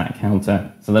increments that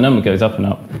counter. So the number goes up and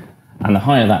up, and the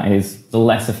higher that is, the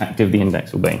less effective the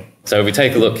index will be. So if we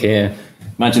take a look here,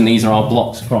 imagine these are our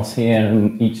blocks across here,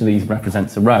 and each of these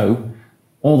represents a row.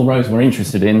 All the rows we're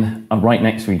interested in are right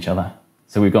next to each other.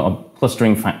 So we've got a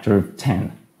clustering factor of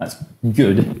 10. That's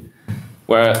good.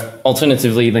 Where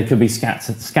alternatively, they could be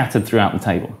scattered throughout the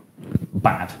table.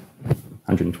 Bad,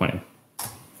 120.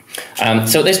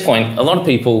 So at this point, a lot of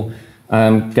people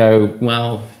go,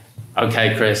 well,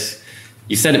 okay, Chris,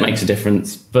 you said it makes a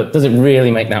difference, but does it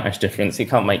really make that much difference? It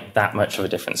can't make that much of a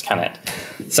difference, can it?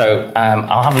 So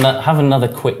I'll have another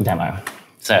quick demo.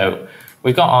 So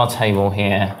we've got our table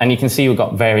here, and you can see we've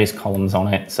got various columns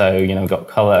on it. So, you know, we've got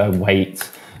color, weight,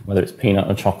 whether it's peanut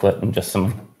or chocolate, and just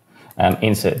some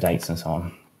insert dates and so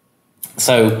on.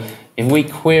 So if we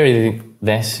query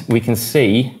this, we can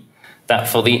see that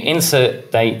for the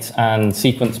insert date and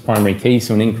sequence primary key,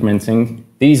 so in incrementing,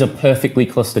 these are perfectly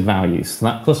clustered values. So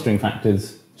that clustering factor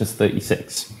is just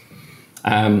 36.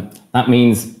 That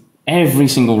means every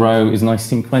single row is nice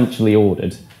sequentially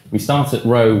ordered. We start at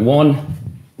row 1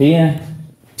 here,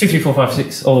 2, 3, 4, 5,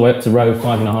 6, all the way up to row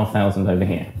 5,500 over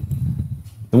here.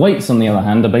 The weights, on the other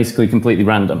hand, are basically completely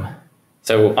random.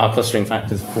 So our clustering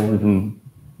factor is 400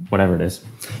 whatever it is,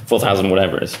 4,000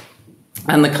 whatever it is.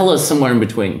 And the color is somewhere in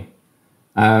between.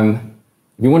 If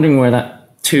you're wondering where that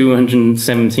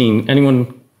 217,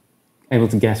 anyone able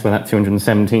to guess where that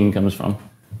 217 comes from?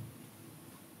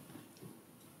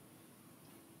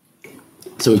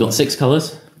 So we've got 6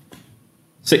 colors.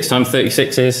 6 times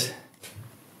 36 is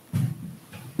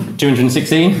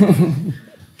 216.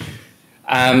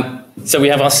 So we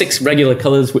have our 6 regular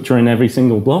colors, which are in every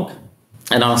single block,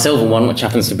 and our silver one, which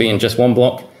happens to be in just one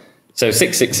block. So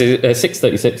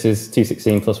 636 is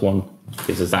 216 plus 1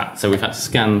 gives us that. So we've had to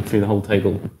scan through the whole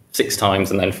table 6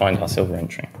 times and then find our silver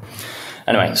entry.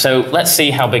 Anyway, so let's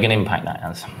see how big an impact that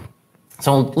has.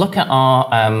 So we'll look at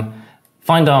our,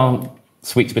 find our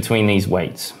sweeps between these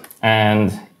weights.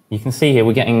 And you can see here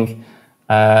we're getting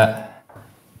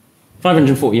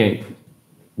 548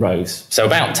 rows, so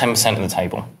about 10% of the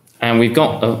table. And we've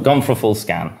gone for a full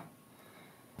scan.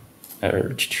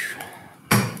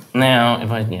 Now, if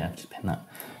I, just pin that.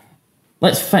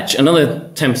 let's fetch another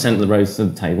 10% of the rows to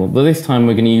the table, but this time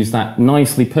we're going to use that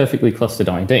nicely, perfectly clustered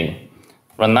ID.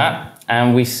 Run that,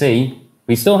 and we see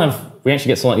we actually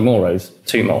get slightly more rows,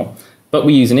 2 more, but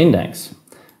we use an index.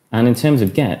 And in terms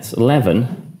of gets,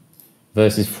 11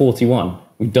 versus 41.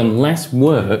 We've done less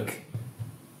work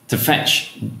to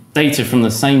fetch data from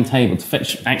the same table, to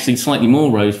fetch actually slightly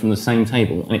more rows from the same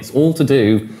table. And it's all to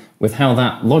do with how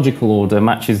that logical order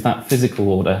matches that physical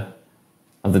order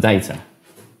of the data.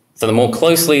 So the more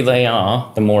closely they are,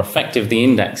 the more effective the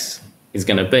index is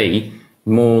going to be,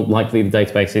 the more likely the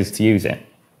database is to use it.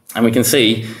 And we can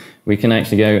see, we can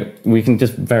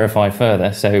just verify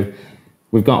further. So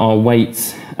we've got our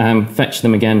weights, fetch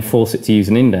them again, force it to use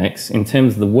an index. In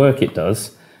terms of the work it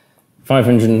does,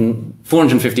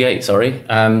 458, sorry.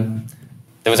 There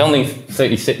was only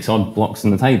 36 odd blocks in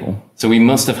the table. So we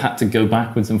must have had to go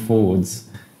backwards and forwards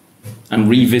and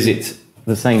revisit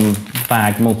the same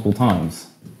bag multiple times.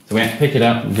 So we have to pick it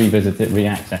up, revisit it,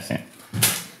 re-access it.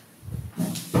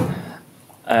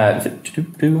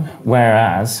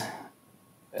 Whereas,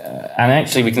 and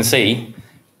actually we can see,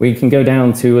 we can go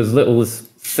down to as little as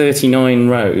 39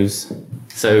 rows,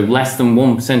 so less than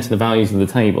 1% of the values of the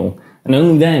table, and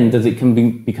only then does it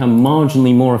become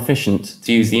marginally more efficient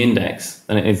to use the index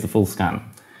than it is the full scan.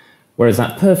 Whereas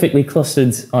that perfectly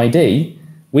clustered ID,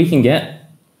 we can get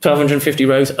 1,250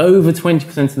 rows over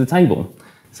 20% of the table.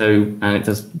 So, and it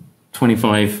does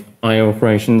 25 I/O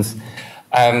operations,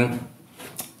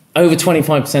 over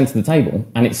 25% of the table,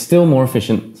 and it's still more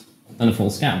efficient than a full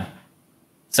scan.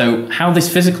 So how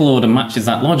this physical order matches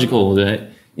that logical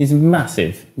order is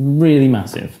massive, really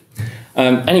massive.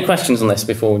 Any questions on this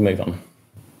before we move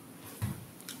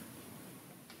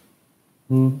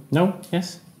on? No?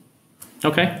 Yes?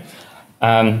 Okay.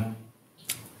 So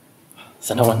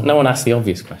no one asked the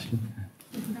obvious question.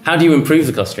 How do you improve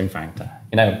the clustering factor?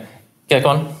 Go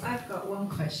on. I've got one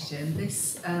question.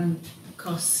 This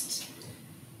cost,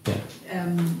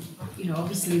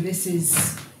 obviously this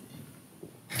is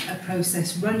a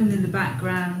process running in the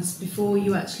background before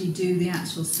you actually do the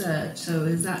actual search. So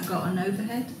has that got an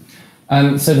overhead?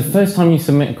 So the first time you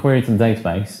submit a query to the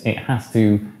database, it has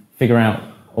to figure out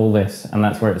all this, and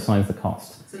that's where it assigns the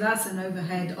cost. So that's an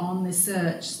overhead on the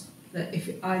search, that if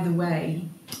either way,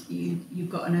 you've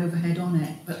got an overhead on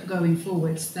it, but going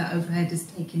forwards, that overhead is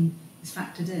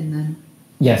factored in then?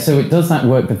 Yeah, so it does that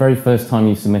work the very first time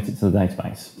you submit it to the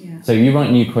database. Yeah. So you write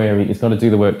a new query, it's got to do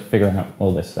the work to figure out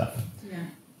all this stuff. Yeah.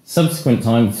 Subsequent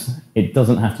times, it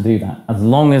doesn't have to do that, as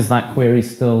long as that query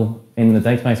is still in the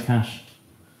database cache.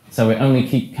 So it only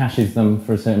caches them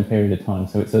for a certain period of time.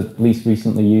 So it's a least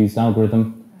recently used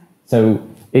algorithm. So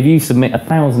if you submit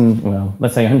 1,000, well,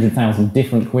 let's say 100,000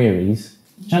 different queries,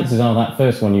 chances are that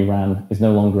first one you ran is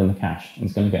no longer in the cache and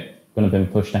it's going to have been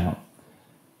pushed out.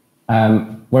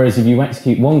 Whereas if you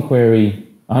execute one query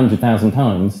 100,000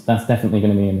 times, that's definitely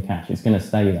going to be in the cache. It's going to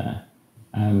stay there.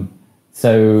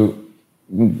 So,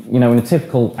 in a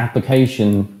typical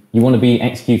application, you want to be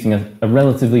executing a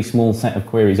relatively small set of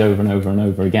queries over and over and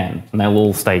over again, and they'll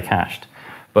all stay cached.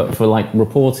 But for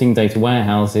reporting, data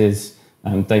warehouses,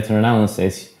 data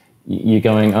analysis, you're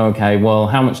going, okay, well,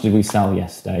 how much did we sell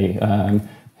yesterday?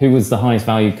 Who was the highest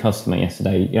valued customer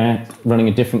yesterday? You're running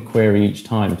a different query each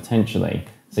time, potentially.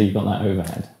 So you've got that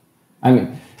overhead.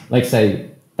 And like I say,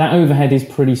 that overhead is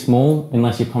pretty small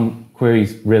unless your query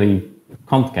is really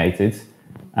complicated.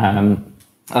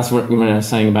 That's what we were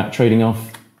saying about trading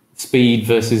off speed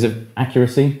versus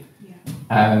accuracy.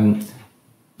 Yeah.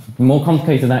 The more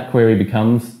complicated that query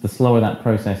becomes, the slower that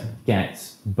process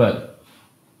gets, but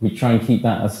we try and keep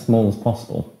that as small as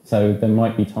possible. So there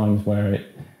might be times where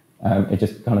it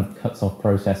just kind of cuts off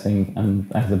processing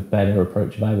and has a better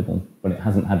approach available, but it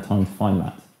hasn't had time to find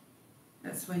that.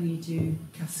 That's when you do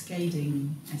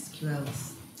cascading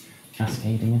SQLs.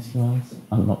 Cascading SQLs?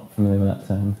 I'm not familiar with that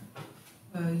term.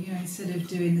 Well, instead of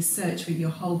doing the search with your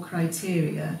whole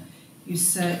criteria, you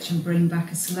search and bring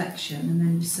back a selection, and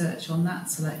then you search on that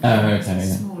selection. Oh, okay. So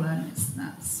it's smaller, and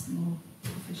that's more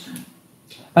efficient.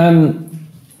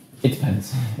 It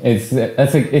depends.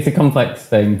 It's a complex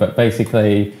thing, but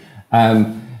basically,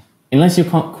 unless your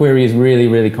query is really,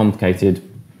 really complicated,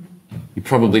 you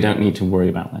probably don't need to worry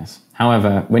about this.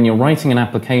 However, when you're writing an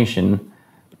application,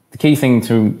 the key thing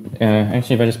to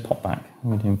actually, if I just pop back,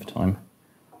 what am I doing for time?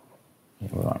 Yeah,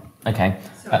 we're right. Okay.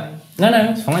 Sorry.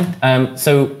 No, it's fine.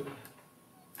 So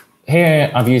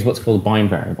here I've used what's called a bind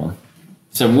variable.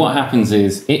 So what happens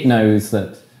is it knows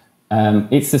that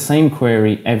it's the same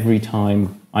query every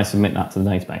time I submit that to the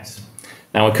database.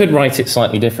 Now I could write it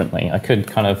slightly differently. I could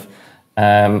kind of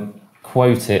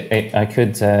quote it. I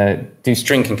could do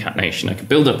string concatenation. I could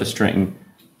build up a string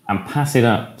and pass it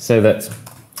up so that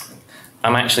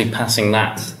I'm actually passing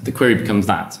that, the query becomes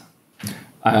that.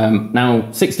 Now,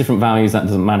 6 different values, that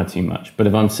doesn't matter too much, but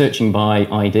if I'm searching by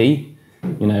ID,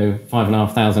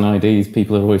 5,500 IDs,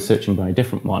 people are always searching by a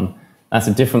different one, that's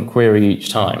a different query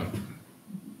each time.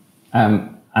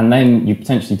 And then you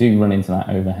potentially do run into that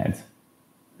overhead,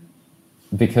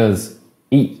 because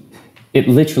it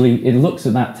looks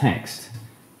at that text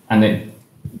and it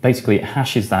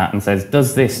hashes that and says,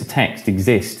 does this text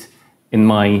exist in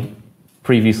my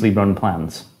previously run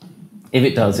plans? If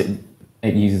it does, it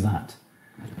uses that.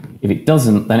 If it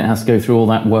doesn't, then it has to go through all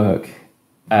that work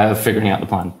of figuring out the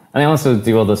plan. And they also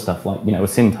do other stuff like, a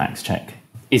syntax check.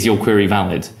 Is your query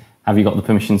valid? Have you got the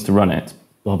permissions to run it?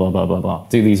 Blah, blah, blah, blah, blah.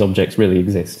 Do these objects really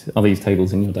exist? Are these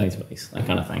tables in your database? That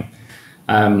kind of thing.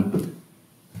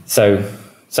 So,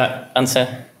 does that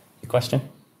answer your question?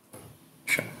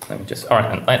 Sure. Let me just, all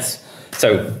right, then,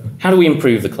 so how do we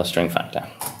improve the clustering factor?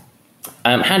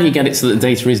 How do you get it so that the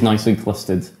data is nicely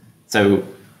clustered? So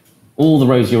all the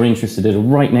rows you're interested in are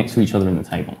right next to each other in the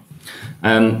table.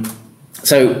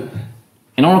 So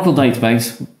in Oracle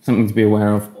database, something to be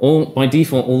aware of, by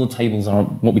default, all the tables are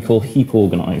what we call heap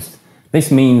organized.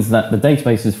 This means that the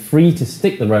database is free to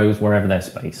stick the rows wherever there's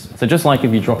space. So just like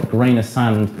if you drop a grain of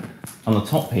sand on the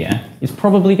top here, it's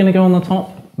probably going to go on the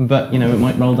top, but it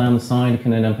might roll down the side, it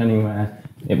can end up anywhere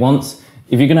it wants.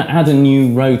 If you're going to add a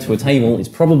new row to a table, it's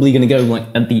probably going to go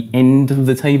at the end of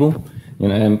the table,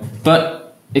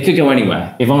 but it could go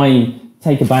anywhere. If I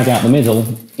take a bag out the middle,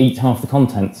 eat half the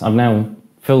contents, I've now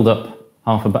filled up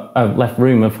left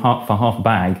room for half a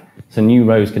bag, so new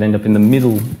rows could end up in the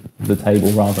middle of the table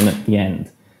rather than at the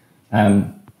end.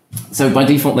 So by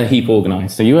default, they're heap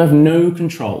organized, so you have no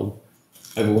control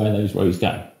over where those rows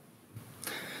go.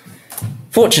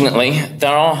 Fortunately,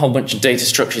 there are a whole bunch of data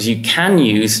structures you can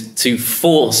use to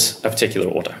force a particular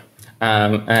order.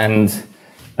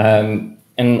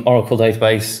 In Oracle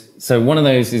database, so one of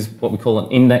those is what we call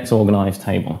an index organized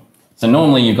table. So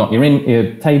normally you've got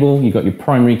your table, you've got your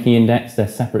primary key index, they're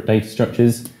separate data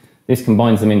structures. This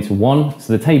combines them into one,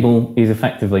 so the table is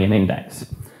effectively an index.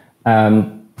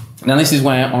 Now this is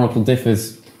where Oracle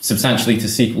differs substantially to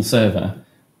SQL Server.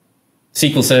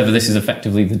 SQL Server, this is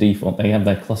effectively the default. They have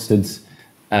their clustered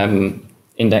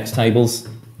index tables.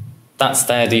 That's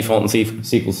their default in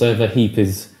SQL Server. Heap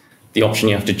is the option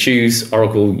you have to choose.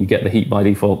 Oracle, you get the heap by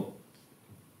default.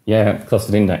 Yeah,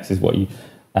 clustered index is what you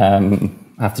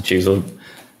have to choose, or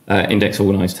index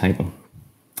organized table.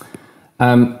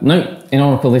 No, in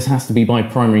Oracle, this has to be by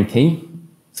primary key.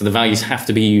 So the values have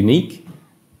to be unique.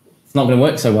 It's not going to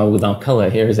work so well with our color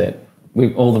here, is it?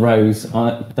 With all the rows,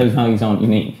 those values aren't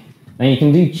unique. Now you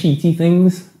can do cheaty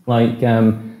things like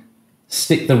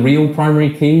stick the real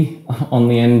primary key on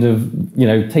the end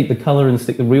of, take the color and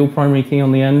stick the real primary key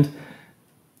on the end.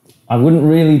 I wouldn't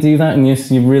really do that unless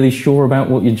you're really sure about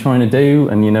what you're trying to do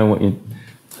and you know what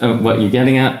you're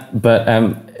getting at, but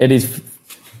it is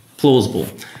plausible.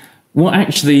 What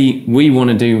actually we want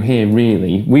to do here,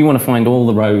 really, we want to find all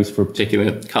the rows for a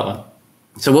particular color.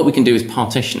 So what we can do is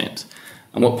partition it.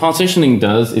 And what partitioning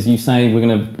does is you say we're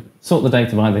going to sort the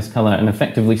data by this color and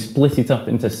effectively split it up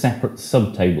into separate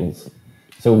subtables.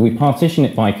 So we partition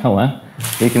it by color.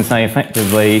 We can say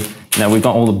effectively, we've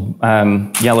got all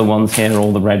the yellow ones here,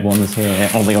 all the red ones here,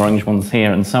 all the orange ones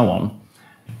here, and so on.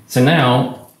 So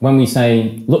now, when we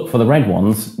say look for the red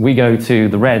ones, we go to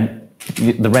the red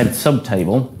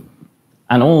subtable,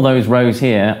 and all those rows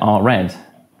here are red.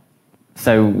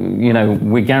 So,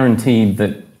 we're guaranteed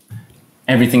that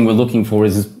everything we're looking for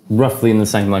is roughly in the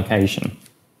same location.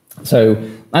 So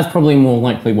that's probably more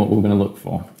likely what we're going to look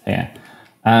for here.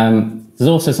 There's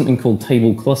also something called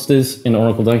table clusters in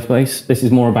Oracle database. This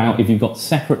is more about if you've got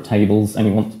separate tables and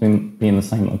you want to be in the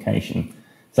same location.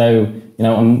 So,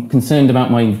 I'm concerned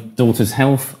about my daughter's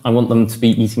health. I want them to be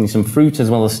eating some fruit as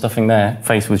well as stuffing their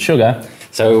face with sugar.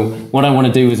 So what I want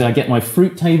to do is I get my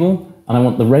fruit table and I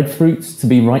want the red fruits to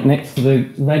be right next to the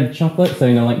red chocolate. So,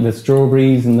 like the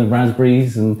strawberries and the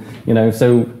raspberries and,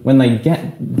 so when they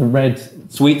get the red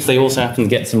sweets, they also happen to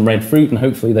get some red fruit and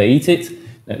hopefully they eat it.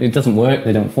 It doesn't work,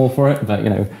 they don't fall for it, but,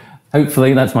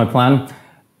 hopefully that's my plan.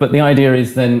 But the idea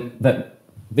is then that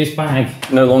this bag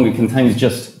no longer contains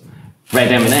just red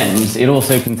M&Ms, it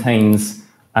also contains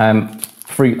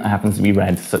fruit that happens to be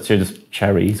red, such as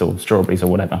cherries or strawberries or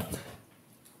whatever.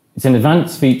 It's an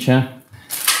advanced feature,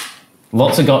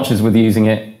 lots of gotchas with using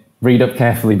it. Read up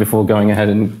carefully before going ahead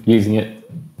and using it.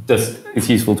 It's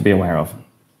useful to be aware of.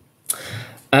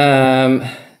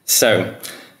 So,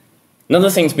 another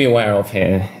thing to be aware of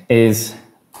here is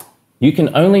you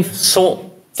can only sort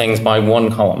things by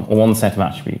one column or one set of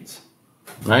attributes,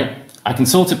 right? I can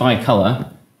sort it by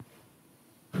color,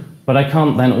 but I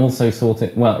can't then also sort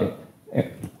it, well,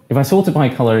 if I sort it by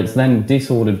colour, it's then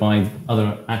disordered by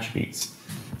other attributes.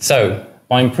 So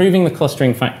by improving the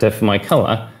clustering factor for my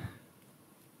colour,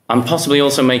 I'm possibly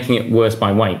also making it worse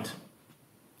by weight,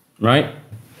 right?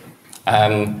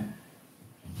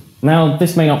 Now,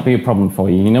 this may not be a problem for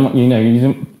you.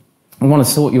 You want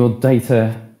to sort your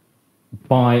data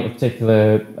by a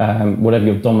particular, whatever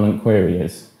your dominant query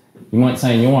is. You might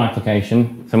say in your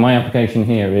application, so my application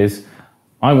here is,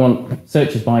 I want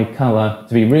searches by colour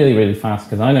to be really, really fast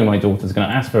because I know my daughter's going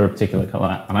to ask for a particular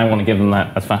colour and I want to give them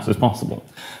that as fast as possible.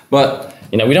 But,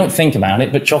 we don't think about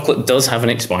it, but chocolate does have an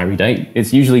expiry date.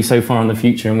 It's usually so far in the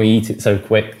future and we eat it so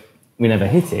quick, we never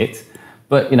hit it.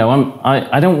 But,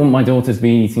 I don't want my daughter to be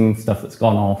eating stuff that's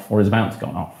gone off or is about to go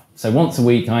off. So once a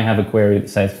week I have a query that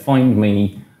says, find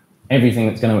me everything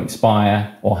that's going to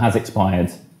expire or has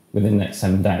expired within the next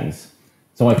 7 days.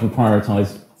 So I can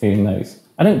prioritise feeding those.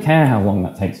 I don't care how long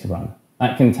that takes to run.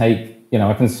 That can take,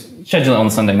 I can schedule it on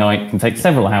Sunday night, it can take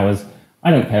several hours.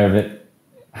 I don't care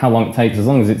how long it takes, as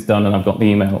long as it's done and I've got the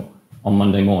email on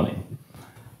Monday morning.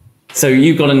 So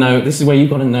you've got to know, this is where you've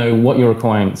got to know what your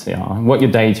requirements are, what your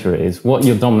data is, what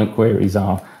your dominant queries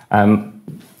are. And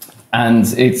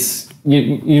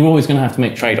you're always going to have to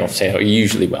make trade-offs here, or you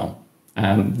usually will.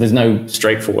 There's no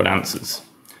straightforward answers.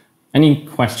 Any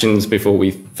questions before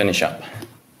we finish up?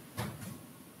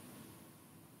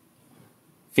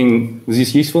 Was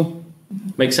this useful?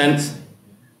 Make sense?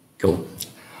 Cool.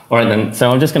 All right then,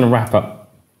 so I'm just going to wrap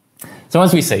up. So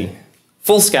as we see,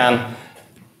 full scan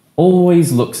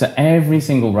always looks at every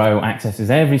single row, accesses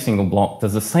every single block,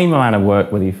 does the same amount of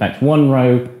work whether you fetch one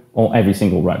row or every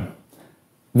single row.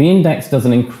 The index does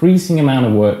an increasing amount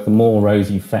of work the more rows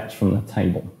you fetch from the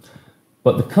table.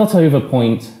 But the cutover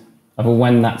point of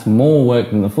when that's more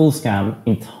work than the full scan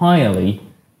entirely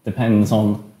depends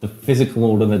on the physical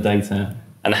order of the data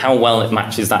and how well it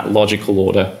matches that logical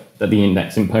order that the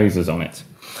index imposes on it.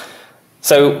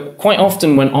 So quite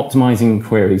often when optimizing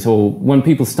queries or when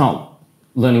people start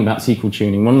learning about SQL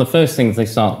tuning, one of the first things they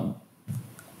start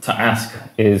to ask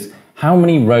is, how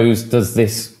many rows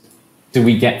do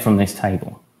we get from this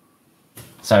table?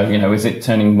 So, is it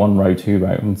turning 1 row, 2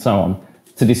 row, and so on,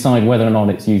 to decide whether or not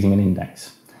it's using an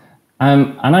index.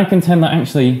 And I contend that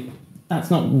actually,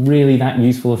 that's not really that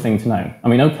useful a thing to know. I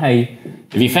mean, okay,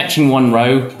 if you're fetching 1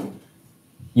 row,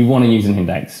 you want to use an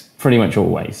index, pretty much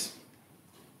always.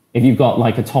 If you've got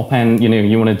like a top end,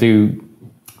 you want to do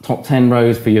top 10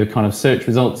 rows for your kind of search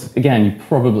results, again, you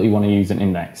probably want to use an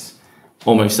index,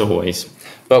 almost always.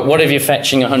 But what if you're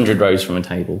fetching 100 rows from a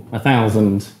table,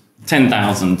 1,000,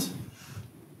 10,000?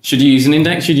 Should you use an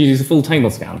index? Should you use a full table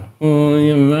scan? I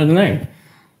don't know.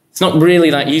 It's not really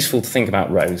that useful to think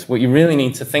about rows. What you really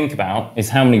need to think about is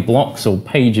how many blocks or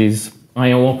pages,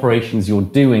 I/O operations you're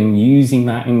doing using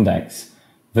that index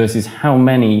versus how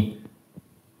many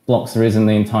blocks there is in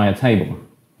the entire table.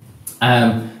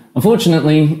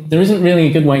 Unfortunately, there isn't really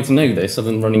a good way to know this other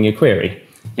than running your query.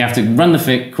 You have to run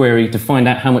the query to find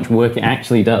out how much work it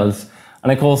actually does.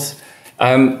 And of course,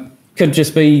 could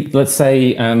just be, let's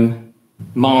say,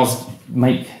 Mars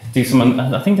do some,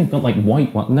 I think they've got like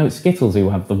white ones. No, it's Skittles who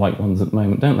have the white ones at the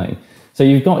moment, don't they? So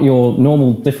you've got your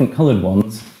normal different coloured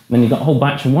ones, and then you've got a whole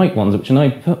batch of white ones, which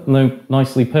are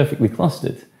nicely, perfectly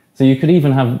clustered. So you could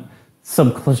even have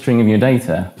sub-clustering of your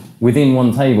data within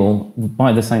one table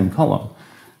by the same column.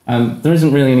 There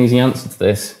isn't really an easy answer to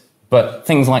this, but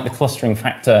things like the clustering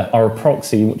factor are a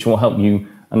proxy which will help you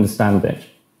understand it.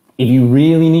 If you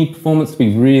really need performance to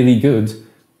be really good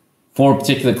for a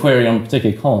particular query on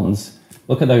particular columns,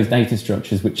 look at those data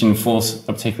structures which enforce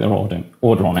a particular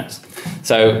order on it.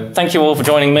 So thank you all for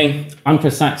joining me. I'm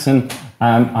Chris Saxon.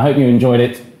 I hope you enjoyed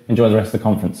it. Enjoy the rest of the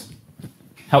conference.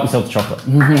 Help yourself to chocolate.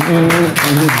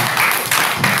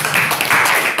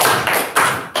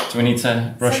 Do we need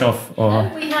to brush off? Or?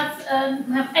 We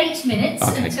have 8 minutes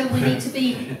until we need to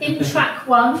be in track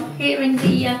 1, here in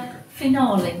the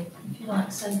finale, if you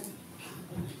like. So, any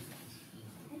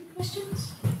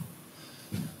questions?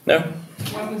 No?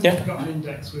 You've got an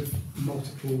index with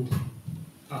multiple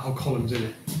whole columns in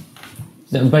it.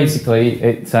 So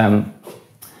basically, so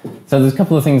there's a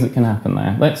couple of things that can happen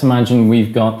there. Let's imagine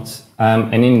we've got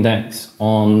an index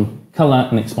on colour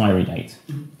and expiry date.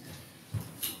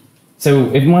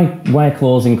 So if my where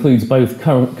clause includes both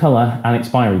colour and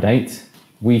expiry date,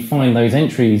 we find those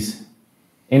entries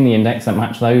in the index that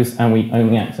match those, and we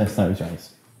only access those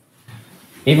rows.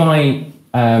 If I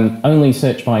only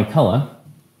search by colour,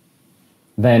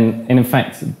 then in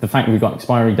effect, the fact we've got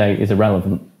expiry date is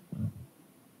irrelevant.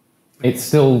 It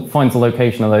still finds the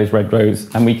location of those red rows,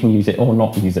 and we can use it or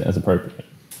not use it as appropriate.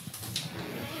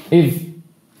 If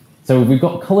So we've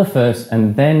got colour first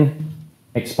and then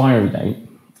expiry date.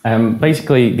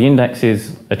 Basically, the index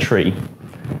is a tree,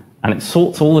 and it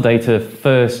sorts all the data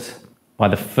first by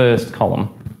the first column.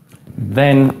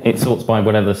 Then it sorts by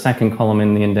whatever the second column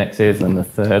in the index is, and the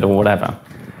third or whatever.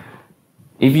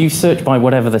 If you search by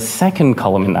whatever the second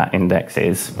column in that index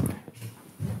is,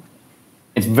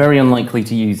 it's very unlikely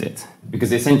to use it,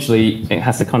 because essentially it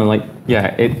has to kind of like,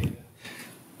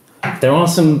 there are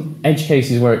some edge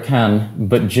cases where it can,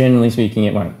 but generally speaking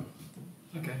it won't.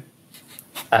 Okay.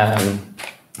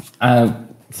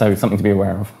 So something to be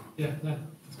aware of. Yeah, no,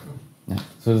 that's cool. Yeah.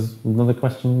 So there's another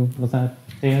question, was that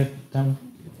Theo down?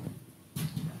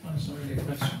 That's not really a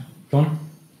question. Go on.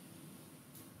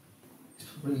 It's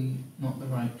probably not the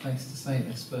right place to say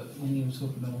this, but when you were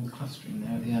talking about all the clustering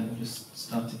there at the end, I just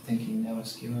started thinking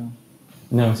NoSQL.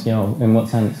 NoSQL, in what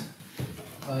sense?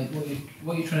 Like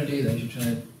what you're trying to do there is you're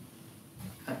trying to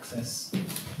access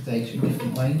data in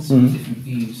different ways, different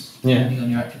views, depending on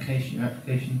your application. Your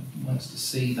application wants to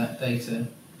see that data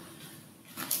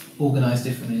organised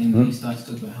differently, and you start to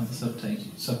talk about how the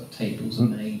subtables are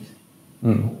made,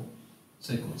 or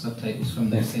so-called subtables from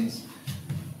those things.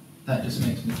 That just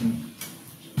makes me think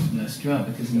NoSQL,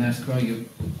 because in NoSQL you're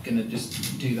going to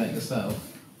just do that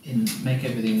yourself, make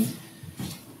everything,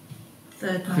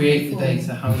 create the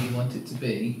data how you want it to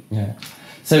be. Yeah.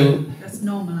 So that's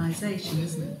normalisation,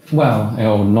 isn't it? Well,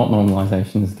 or not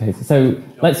normalisation is the case. So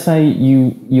let's say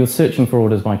you're searching for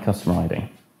orders by customer ID.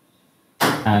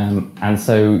 And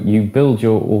so you build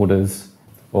your orders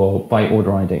or by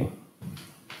order ID.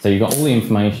 So you've got all the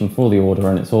information for the order,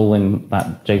 and it's all in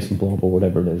that JSON blob or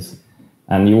whatever it is.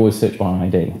 And you always search by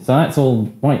ID. So that's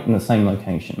all right in the same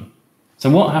location. So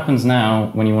what happens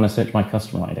now when you want to search by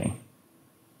customer ID?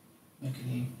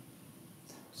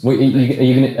 Well, are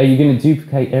you going to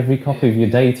duplicate every copy of your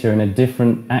data in a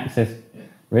different access? Yeah.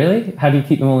 Really? How do you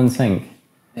keep them all in sync?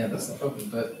 Yeah, that's the problem,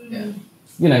 but yeah.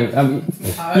 You know,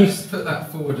 I just put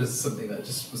that forward as something that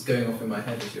just was going off in my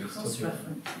head as you were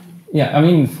talking. Yeah, I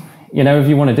mean, you know, if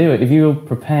you want to do it, if you're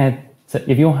prepared to,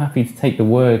 if you're happy to take the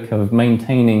work of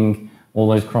maintaining all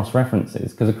those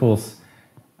cross-references, because of course,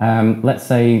 let's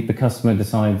say the customer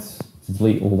decides to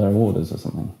delete all their orders or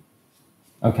something.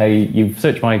 Okay, you've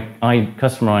searched by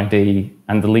customer ID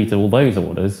and deleted all those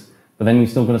orders, but then you've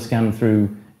still got to scan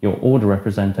through your order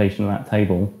representation of that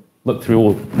table, look through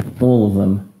all of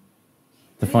them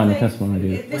to find the customer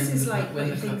ID. This is like when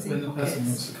the person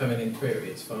wants to come in and query,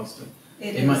 it's faster.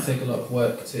 It might take a lot of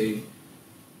work to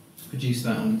produce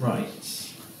that on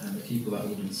writes and keep all that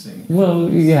all in sync.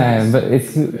 Well, yeah, but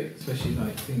it's especially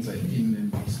like things like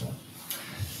in-memory stuff.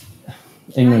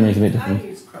 In-memory is a bit different. I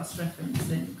use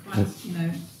cross-referencing quite, you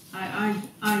know,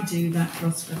 I do that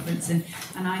cross-referencing,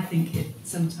 and I think it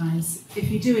sometimes,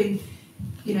 if you're doing,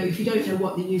 you know, if you don't know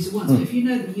what the user wants, but if you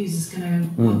know the user's going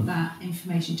to want that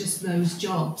information, just those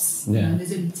jobs, you know, and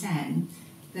there's only 10,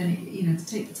 then, you know, to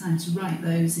take the time to write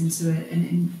those into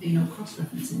an you know,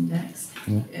 cross-reference index,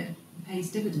 it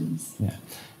pays dividends. Yeah.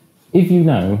 If you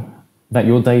know that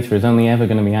your data is only ever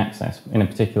going to be accessed in a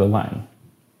particular way,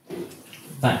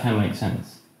 that can make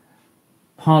sense.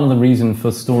 Part of the reason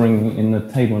for storing in the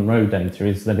table and row data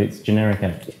is that it's generic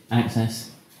access,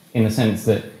 in the sense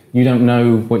that you don't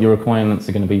know what your requirements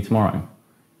are going to be tomorrow.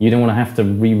 You don't want to have to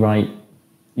rewrite,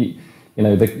 you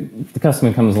know, the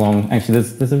customer comes along. Actually,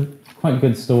 there's a quite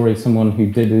good story, someone who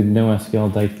did a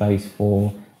NoSQL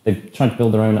database they tried to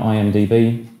build their own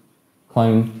IMDb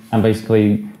clone, and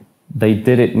basically they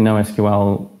did it in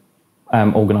NoSQL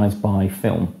organized by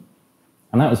film.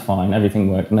 And that was fine, everything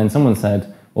worked. And then someone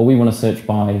said, well, we want to search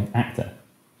by actor.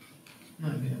 Oh,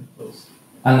 yeah, of course.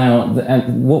 And now,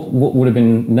 what would have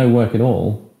been no work at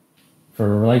all for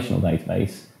a relational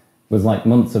database was like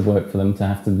months of work for them to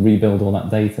have to rebuild all that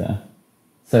data.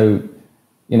 So,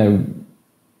 you know,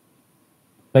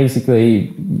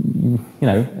 basically, you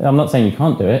know, I'm not saying you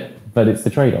can't do it, but it's the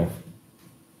trade-off.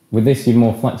 With this, you're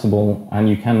more flexible, and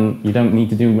you don't need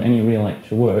to do any real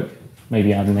extra work,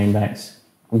 maybe add an index,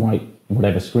 write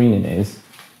whatever screen it is,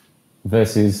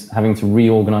 versus having to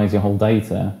reorganize your whole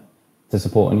data to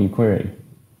support a new query.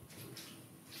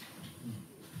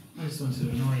 I just wanted to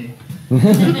annoy you.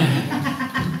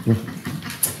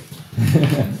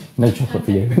 No chocolate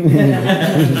for you. Thank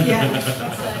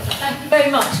you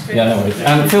very much, Chris. Yeah, no worries.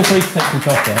 Feel free to take some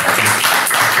chocolate.